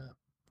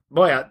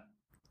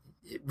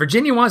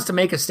 Virginia wants to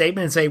make a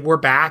statement and say we're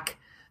back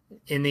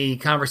in the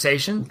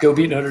conversation. Go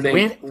beat Notre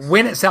Dame.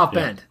 Win at South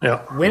Bend.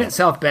 Yeah. Win at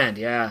South Bend.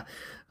 Yeah.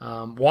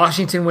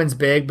 Washington wins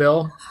big,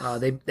 Bill.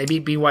 They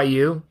beat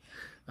BYU.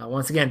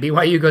 Once again,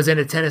 BYU goes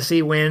into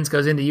Tennessee, wins,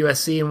 goes into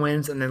USC and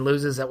wins, and then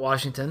loses at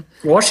Washington.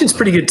 Washington's a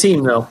pretty good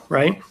team, though,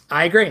 right?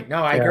 I agree. No,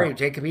 I agree.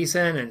 Jacob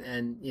Eason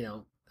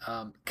and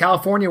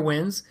California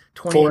wins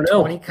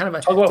 20-20. Kind of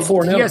a talk about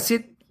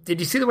 4-0. Did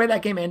you see the way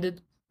that game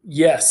ended?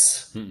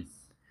 Yes.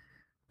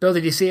 Bill,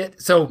 did you see it?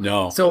 So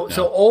No. So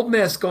Ole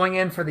Miss going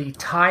in for the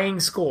tying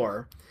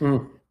score.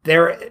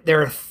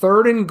 They're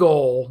third and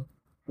goal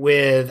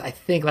with I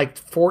think like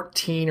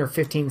 14 or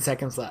 15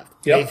 seconds left.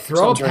 Yep, They throw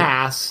a sounds right.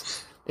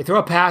 pass. They throw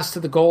a pass to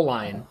the goal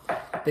line.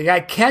 The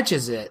guy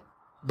catches it,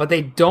 but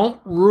they don't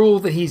rule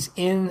that he's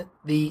in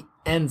the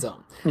end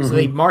zone. So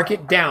they mark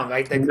it down.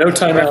 Like the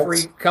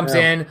referee comes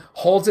in,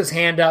 holds his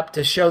hand up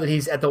to show that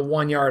he's at the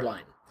 1 yard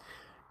line.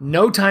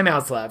 No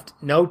timeouts left.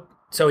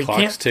 So he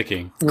Clock's can't.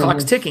 ticking.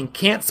 Clock's ticking.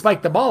 Can't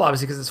spike the ball,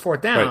 obviously, because it's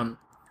fourth down. Right.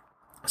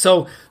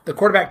 So the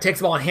quarterback takes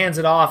the ball and hands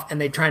it off, and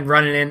they try and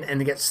run it in, and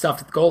they get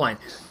stuffed at the goal line.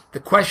 The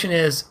question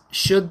is,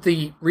 should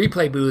the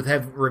replay booth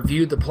have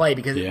reviewed the play?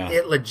 Because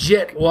it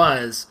legit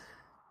was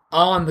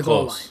on the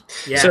goal line.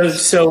 Yeah.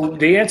 So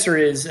the answer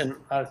is, and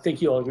I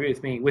think you'll agree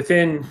with me,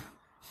 within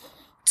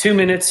 2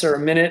 minutes or a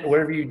minute,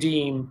 whatever you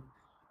deem,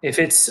 if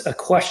it's a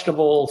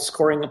questionable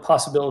scoring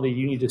possibility,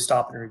 you need to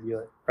stop and review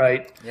it,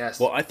 right? Yes.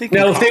 Well, I think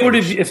now if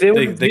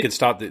they could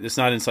stop. It's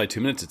not inside 2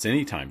 minutes. It's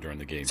any time during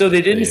the game. So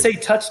they didn't say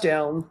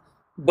touchdown,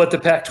 but the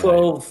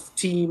Pac-12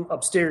 team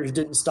upstairs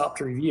didn't stop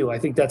to review. I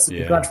think that's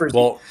the controversy.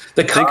 Well,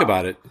 think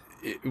about it.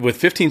 With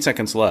 15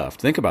 seconds left,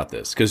 think about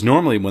this. Because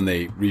normally when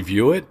they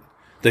review it,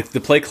 the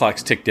play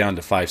clocks tick down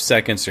to 5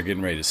 seconds. They're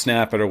getting ready to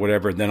snap it or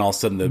whatever. And then all of a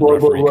sudden the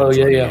referee comes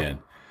running in.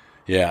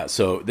 Yeah,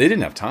 so they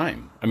didn't have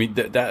time. I mean,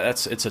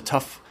 that's a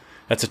tough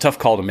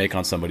call to make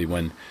on somebody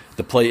when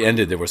the play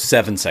ended. There was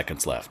 7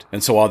 seconds left,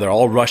 and so while they're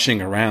all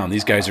rushing around,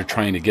 these guys are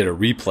trying to get a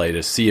replay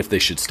to see if they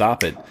should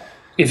stop it.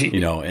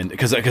 And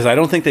because I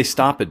don't think they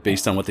stop it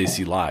based on what they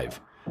see live.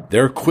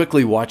 They're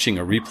quickly watching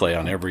a replay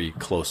on every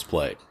close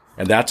play,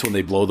 and that's when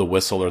they blow the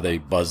whistle or they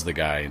buzz the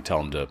guy and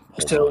tell him to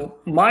hold on.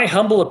 My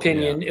humble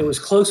opinion, it was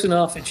close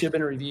enough. It should have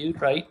been reviewed,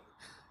 right?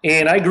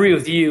 And I agree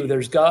with you.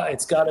 It's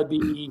got to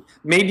be,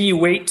 maybe you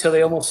wait till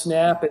they almost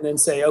snap and then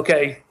say,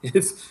 okay,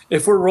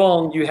 if we're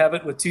wrong, you have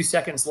it with 2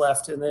 seconds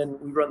left, and then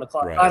we run the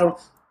clock. Right.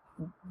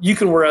 You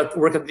can work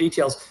on the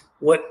details.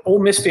 What Ole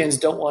Miss fans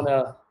don't want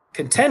to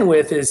contend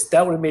with is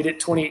that would have made it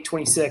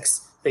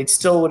 28-26. They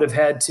still would have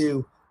had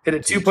to hit a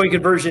 2-point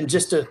conversion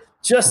just to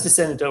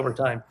send it to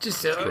overtime.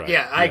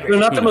 I agree. They're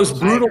not the most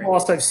brutal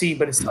loss I've seen,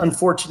 but it's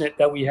unfortunate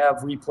that we have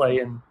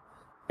replay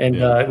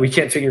and we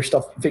can't figure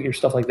stuff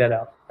like that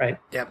out, right?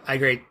 Yep, I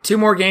agree. 2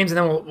 more games, and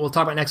then we'll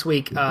talk about next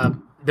week.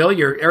 Bill,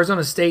 your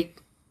Arizona State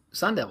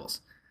Sun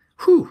Devils.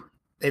 Whew,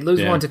 they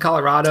lose one to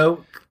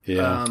Colorado.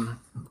 Yeah.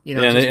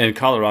 And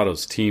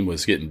Colorado's team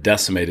was getting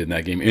decimated in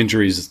that game.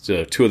 Injuries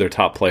to 2 of their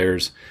top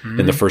players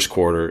in the first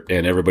quarter,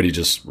 and everybody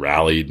just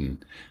rallied.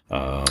 And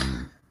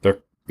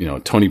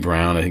Tony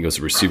Brown, I think, was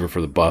a receiver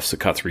for the Buffs that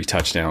caught 3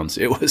 touchdowns.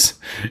 It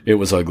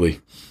was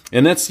ugly,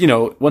 and that's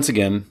once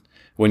again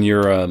when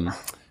your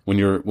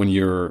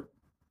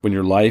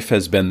life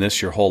has been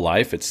this your whole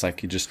life, it's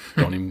like you just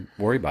don't even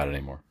worry about it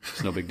anymore.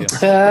 It's no big deal.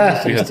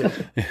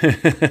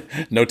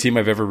 No team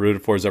I've ever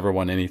rooted for has ever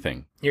won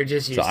anything. You're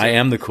just used so to I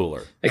am the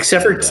cooler.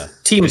 Except for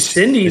Team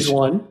Cindy's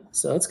won,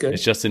 so that's good.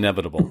 It's just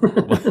inevitable.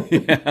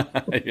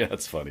 Yeah,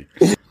 that's funny.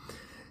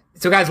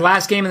 So, guys,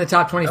 last game in the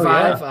top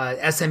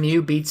 25,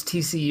 SMU beats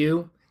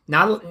TCU.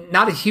 Not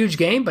a huge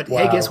game, but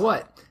hey, guess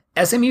what?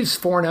 SMU's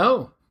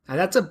 4-0. Now,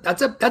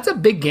 that's a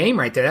big game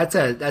right there.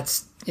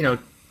 That's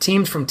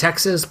teams from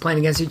Texas playing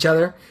against each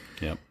other.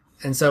 Yep.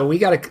 And so we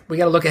got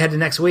to look ahead to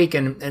next week.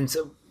 And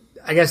so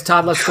I guess,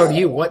 Todd, let's go to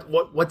you.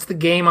 What's the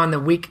game on the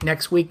week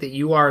next week that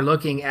you are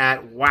looking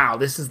at? Wow,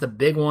 this is the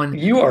big one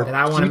that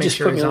I want to make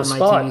sure is on my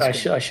TV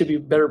screen. I should be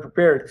better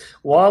prepared.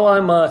 While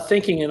I'm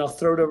thinking, and I'll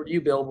throw it over to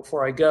you, Bill,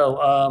 before I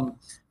go.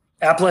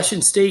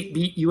 Appalachian State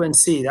beat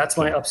UNC. That's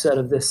my upset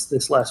of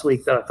this last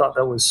week. That I thought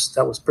that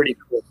was pretty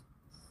cool.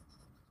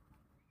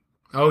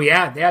 Oh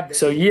yeah.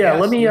 So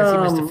let me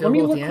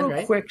look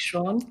real quick,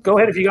 Sean. Go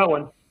ahead if you got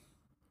one.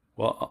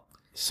 Well,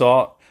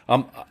 so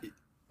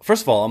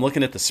first of all, I'm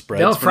looking at the spreads.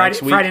 Bill, for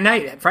next week.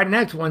 Friday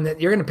night's one that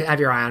you're going to have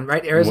your eye on,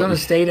 right? Arizona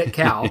State at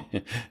Cal.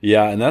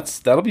 Yeah, and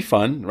that'll be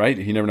fun, right?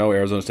 You never know,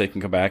 Arizona State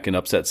can come back and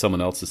upset someone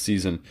else this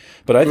season.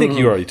 But I think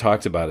you already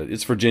talked about it.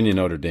 It's Virginia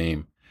Notre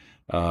Dame.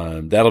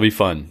 That'll be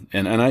fun.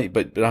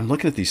 But I'm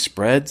looking at these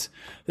spreads.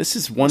 This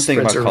is one thing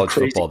about college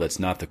football that's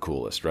not the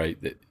coolest, right?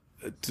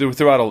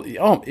 Throughout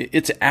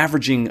it's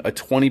averaging a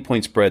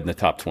 20-point spread in the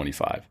top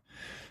 25.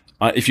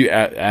 If you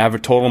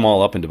total them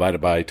all up and divide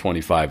it by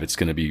 25, it's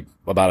going to be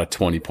about a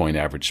 20-point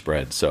average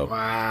spread. So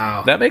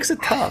that makes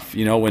it tough,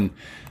 when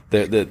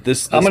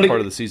this part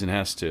of the season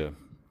has to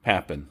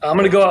happen. I'm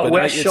going to go out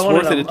west,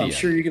 Sean, and I'm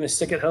sure you're going to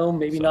stick at home,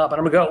 maybe not, but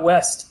I'm going to go out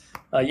west.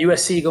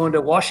 USC going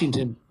to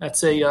Washington.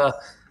 That's a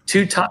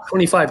 2 top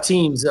 25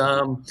 teams,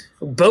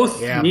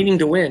 both needing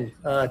to win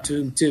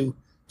to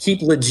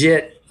keep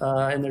legit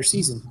in their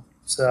season.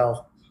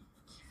 So,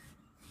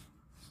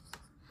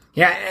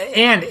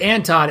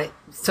 and Todd,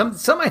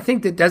 some I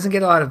think that doesn't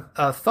get a lot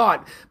of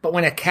thought, but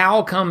when a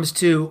Cal comes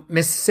to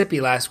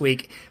Mississippi last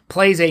week,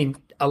 plays a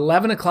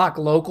 11 o'clock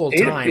local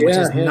time, which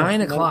is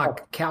 9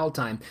 o'clock Cal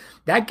time.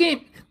 That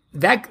game's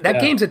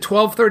a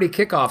 12:30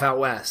 kickoff out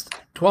west,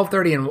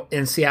 12:30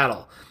 in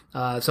Seattle.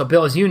 So,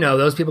 Bill, as you know,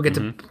 those people get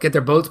to get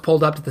their boats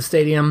pulled up to the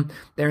stadium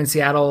there in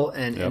Seattle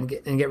and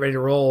get ready to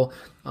roll.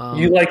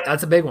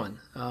 That's a big one.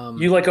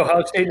 You like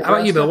Ohio State? Nebraska, how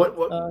about you, Bill?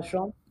 What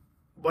Sean?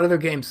 What other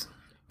games?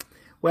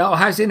 Well,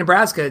 Ohio State,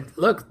 Nebraska.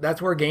 Look,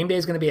 that's where game day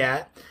is going to be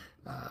at.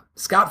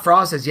 Scott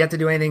Frost has yet to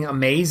do anything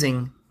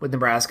amazing with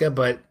Nebraska,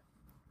 but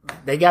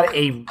they got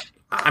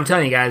I'm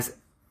telling you guys,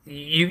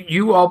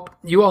 you all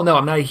know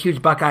I'm not a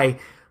huge Buckeye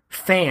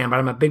fan, but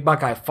I'm a big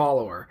Buckeye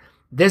follower.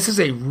 This is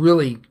a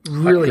really,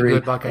 really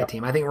good Buckeye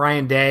team. I think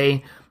Ryan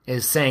Day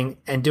is saying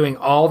and doing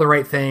all the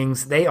right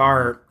things. They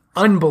are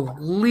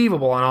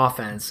unbelievable on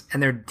offense,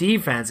 and their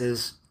defense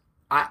is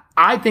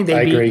I think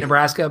they beat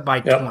Nebraska by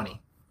 20.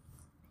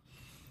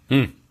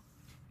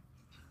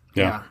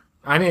 Yeah.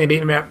 I think they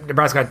beat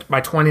Nebraska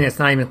by 20, and it's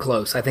not even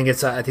close. I think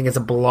it's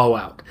a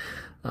blowout.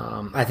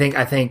 I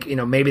think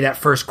maybe that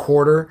first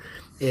quarter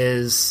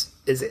is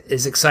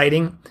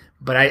exciting,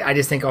 but I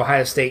just think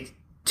Ohio State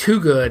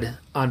too good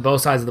on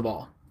both sides of the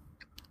ball.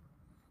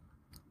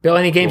 Bill,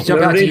 any games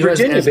jump out to you as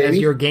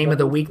your game of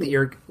the week that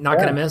you're not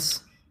going to miss?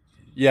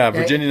 Yeah,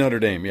 Virginia Notre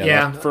Dame.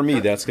 Yeah. For me,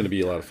 that's going to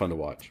be a lot of fun to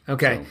watch.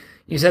 Okay, so.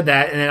 You said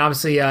that, and then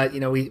obviously,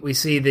 we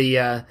see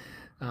the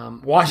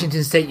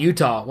Washington State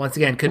Utah once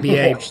again could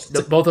be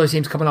both those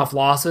teams coming off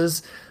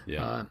losses.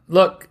 Yeah.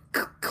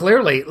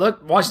 Clearly,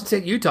 Washington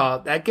State Utah,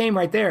 that game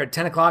right there at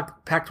 10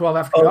 o'clock, Pac-12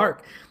 after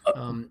dark.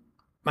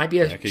 Might be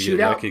a shootout.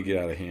 That could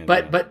get out of hand.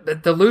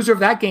 But the loser of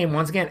that game,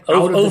 once again,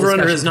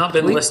 over-under has not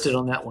been listed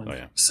on that one. Oh,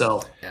 yeah.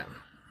 So,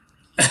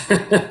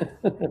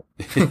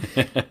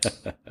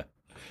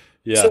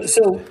 yeah.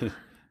 So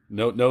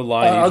no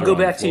line. I'll go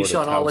back to you,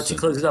 Sean. I'll let you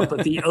close it up.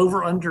 But the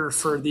over-under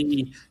for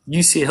the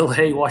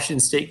UCLA Washington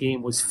State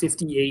game was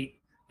 58,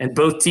 and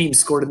both teams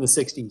scored in the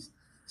 60s.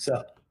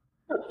 So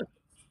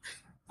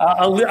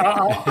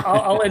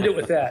I'll end it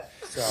with that.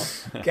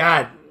 So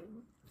God,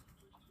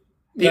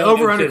 the No,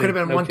 over no under kidding. could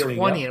have been No 120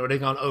 kidding, and it would have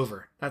gone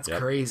over. That's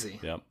crazy.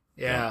 Yep.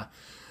 Yeah.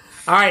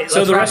 All right. So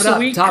Let's the wrap rest it of up.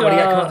 the week, Todd, what do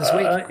you got coming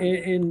up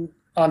this week?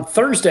 On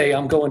Thursday,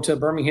 I'm going to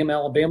Birmingham,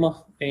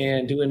 Alabama,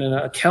 and doing an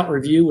account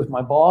review with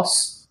my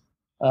boss.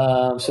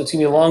 So it's gonna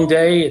be a long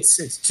day.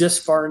 It's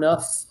just far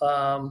enough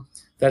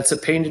that it's a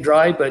pain to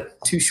drive, but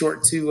too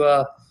short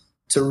to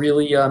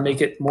really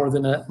make it more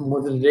than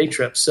a day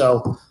trip.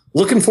 So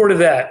looking forward to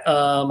that.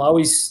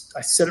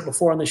 I said it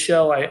before on the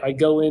show. I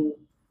go in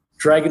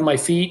dragging my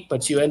feet,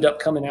 but you end up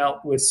coming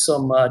out with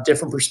some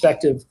different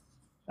perspective,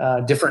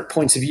 different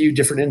points of view,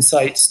 different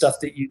insights, stuff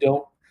that you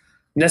don't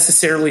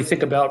necessarily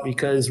think about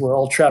because we're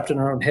all trapped in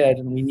our own head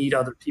and we need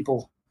other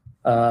people,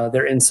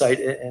 their insight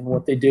and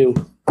what they do.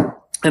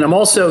 And I'm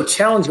also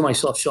challenging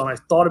myself, Sean. I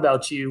thought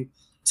about you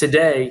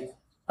today.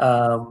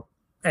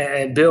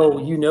 And Bill,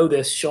 you know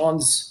this.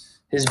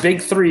 His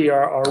big three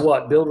are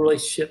what? Build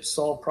relationships,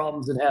 solve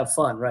problems, and have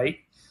fun, right?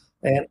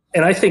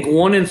 And I think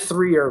 1 and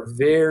 3 are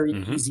very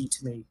easy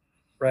to me,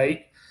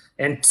 right?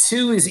 And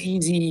 2 is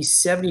easy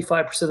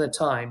 75% of the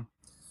time.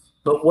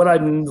 But what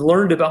I've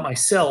learned about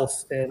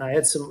myself, and I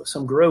had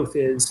some growth,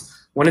 is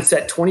when it's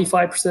at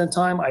 25% of the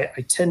time, I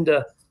tend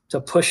to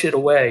push it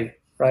away,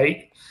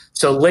 right?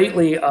 So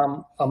lately,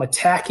 I'm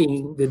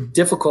attacking the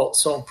difficult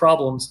solved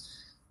problems,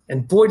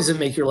 and boy, does it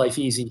make your life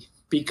easy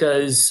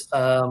because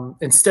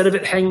instead of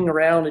it hanging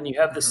around and you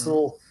have this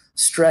little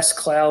stress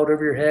cloud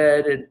over your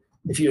head, and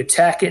if you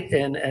attack it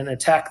and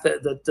attack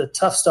the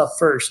tough stuff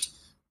first,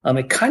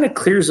 it kind of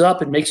clears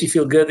up and makes you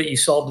feel good that you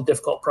solved a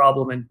difficult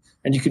problem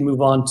and you can move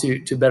on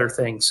to better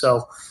things.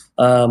 So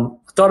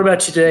thought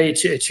about you today.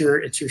 It's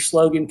your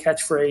slogan,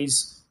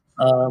 catchphrase.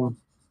 I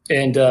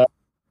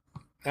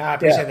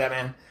appreciate that,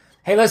 man.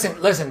 Hey,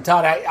 listen,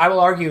 Todd, I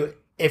will argue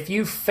if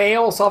you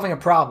fail solving a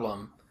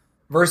problem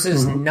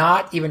versus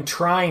not even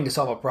trying to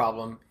solve a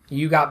problem,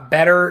 you got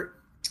better,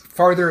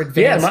 farther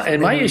advanced. Yeah,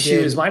 and my issue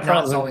is my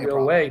problem doesn't go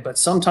away. But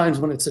sometimes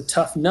when it's a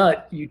tough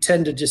nut, you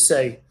tend to just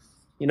say,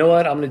 you know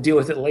what, I'm going to deal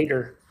with it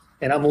later.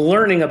 And I'm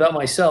learning about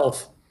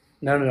myself.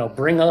 No,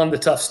 bring on the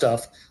tough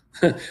stuff.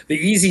 The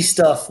easy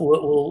stuff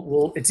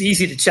will it's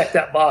easy to check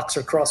that box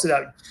or cross it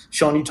out.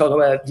 Sean, you talk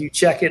about it. Do you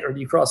check it or do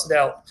you cross it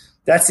out?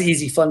 That's the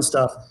easy, fun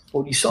stuff.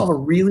 When you solve a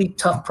really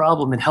tough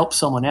problem and help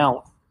someone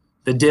out,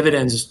 the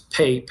dividends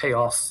pay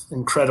off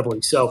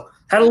incredibly. So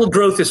had a little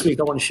growth this week.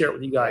 I want to share it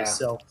with you guys.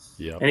 So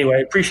anyway, I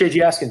appreciate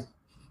you asking.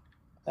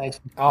 Thanks.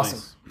 Awesome.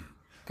 Nice.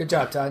 Good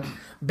job, Todd.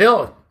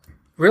 Bill,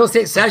 Real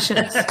Estate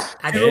Sessions.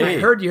 I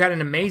heard you had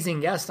an amazing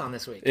guest on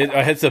this week.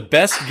 It's the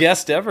best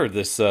guest ever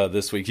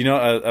this week. You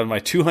know, on my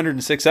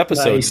 206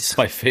 episodes, It's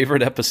my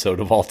favorite episode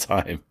of all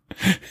time.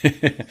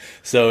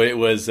 So it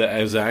was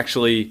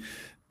actually,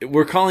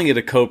 we're calling it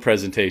a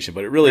co-presentation,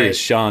 but it really is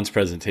Sean's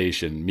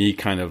presentation, me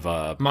kind of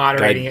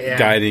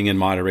guiding and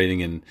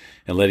moderating and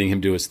letting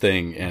him do his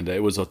thing. And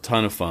it was a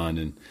ton of fun.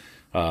 And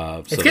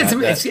it's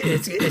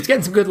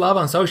getting some good love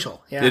on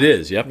social. Yeah. It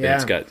is. Yep.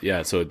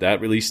 Yeah. So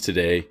that released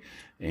today.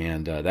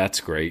 And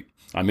that's great.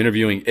 I'm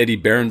interviewing Eddie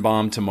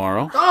Berenbaum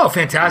tomorrow. Oh,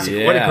 fantastic.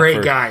 Yeah, what a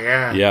great guy.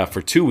 Yeah. Yeah,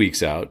 for 2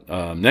 weeks out.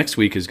 Next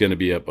week is going to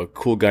be a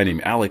cool guy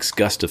named Alex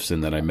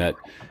Gustafson that I met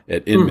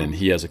at Inman.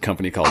 He has a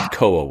company called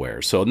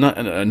CoAware. So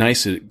a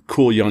nice,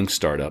 cool young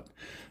startup.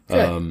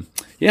 And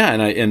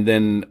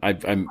then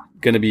I'm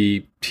going to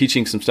be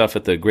teaching some stuff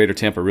at the Greater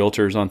Tampa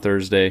Realtors on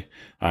Thursday.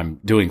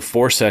 I'm doing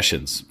 4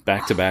 sessions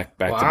back to back,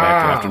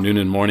 afternoon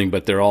and morning,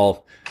 but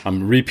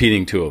I'm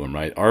repeating 2 of them,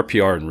 right?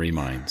 RPR and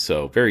Remind.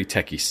 So very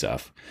techie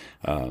stuff.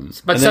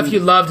 But stuff you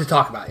love to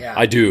talk about. Yeah,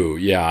 I do.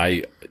 Yeah.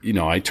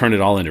 I turn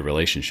it all into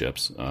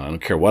relationships. I don't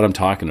care what I'm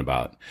talking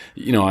about.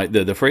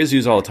 The phrase I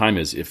use all the time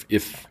is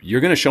if you're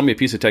going to show me a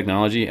piece of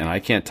technology and I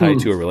can't tie it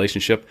to a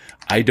relationship,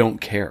 I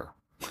don't care.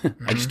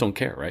 I just don't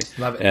care, right?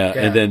 Love it.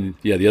 And then,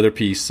 the other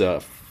piece,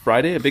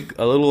 Friday,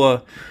 a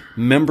little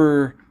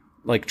member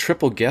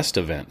triple guest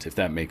event, if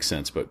that makes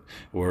sense. But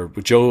we're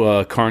with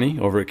Joe Carney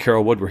over at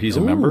Carrollwood, where he's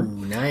a member.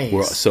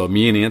 Nice. So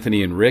me and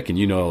Anthony and Rick, and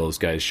you know all those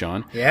guys,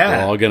 Sean. Yeah.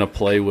 We're all gonna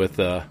play with.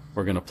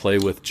 We're gonna play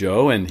with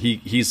Joe, and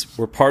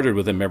we're partnered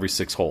with him every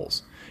 6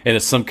 holes, and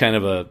it's some kind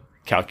of a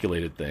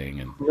calculated thing.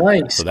 And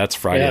nice. So that's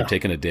Friday. I'm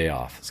taking a day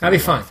off. That'll be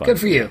fun. Good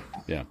for you.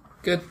 Yeah.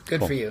 Good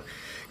for you.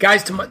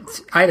 Guys,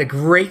 I had a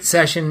great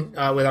session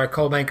with our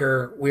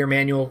co-banker, Weir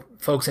Manuel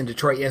folks in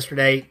Detroit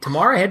yesterday.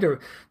 Tomorrow I head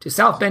to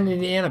South Bend,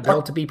 Indiana,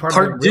 Bill, to be part of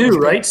the Purdue,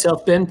 right?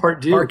 South Bend,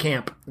 Purdue. Bar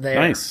camp there.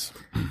 Nice.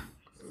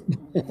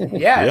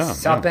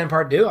 South Bend,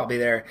 Purdue. I'll be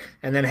there.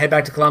 And then head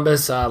back to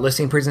Columbus,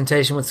 listing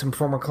presentation with some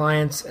former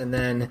clients, and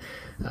then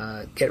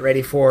get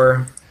ready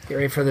for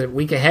the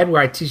week ahead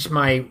where I teach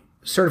my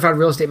Certified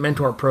Real Estate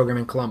Mentor program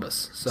in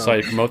Columbus. So saw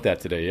you promote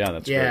that today. Yeah,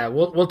 that's great.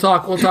 We'll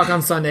talk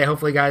on Sunday,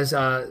 hopefully, guys,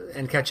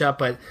 and catch up.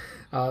 But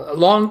a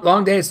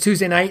long day. It's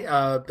Tuesday night.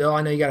 Bill,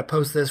 I know you got to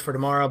post this for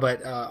tomorrow,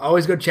 but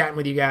always good chatting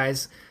with you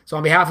guys. So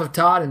on behalf of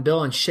Todd and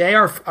Bill and Shay,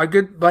 our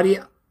good buddy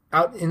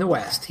out in the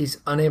West,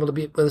 he's unable to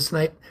be with us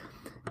tonight.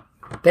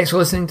 Thanks for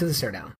listening to the StareDown.